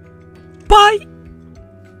 Wakooshi. Bye.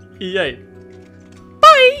 EA.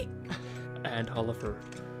 Bye. And Oliver.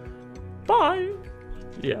 Bye.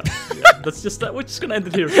 Yeah. That's just that. We're just gonna end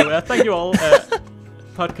it here. So thank you all.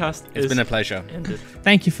 Podcast. It's been a pleasure. Ended.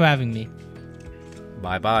 Thank you for having me.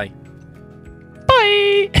 Bye. Bye.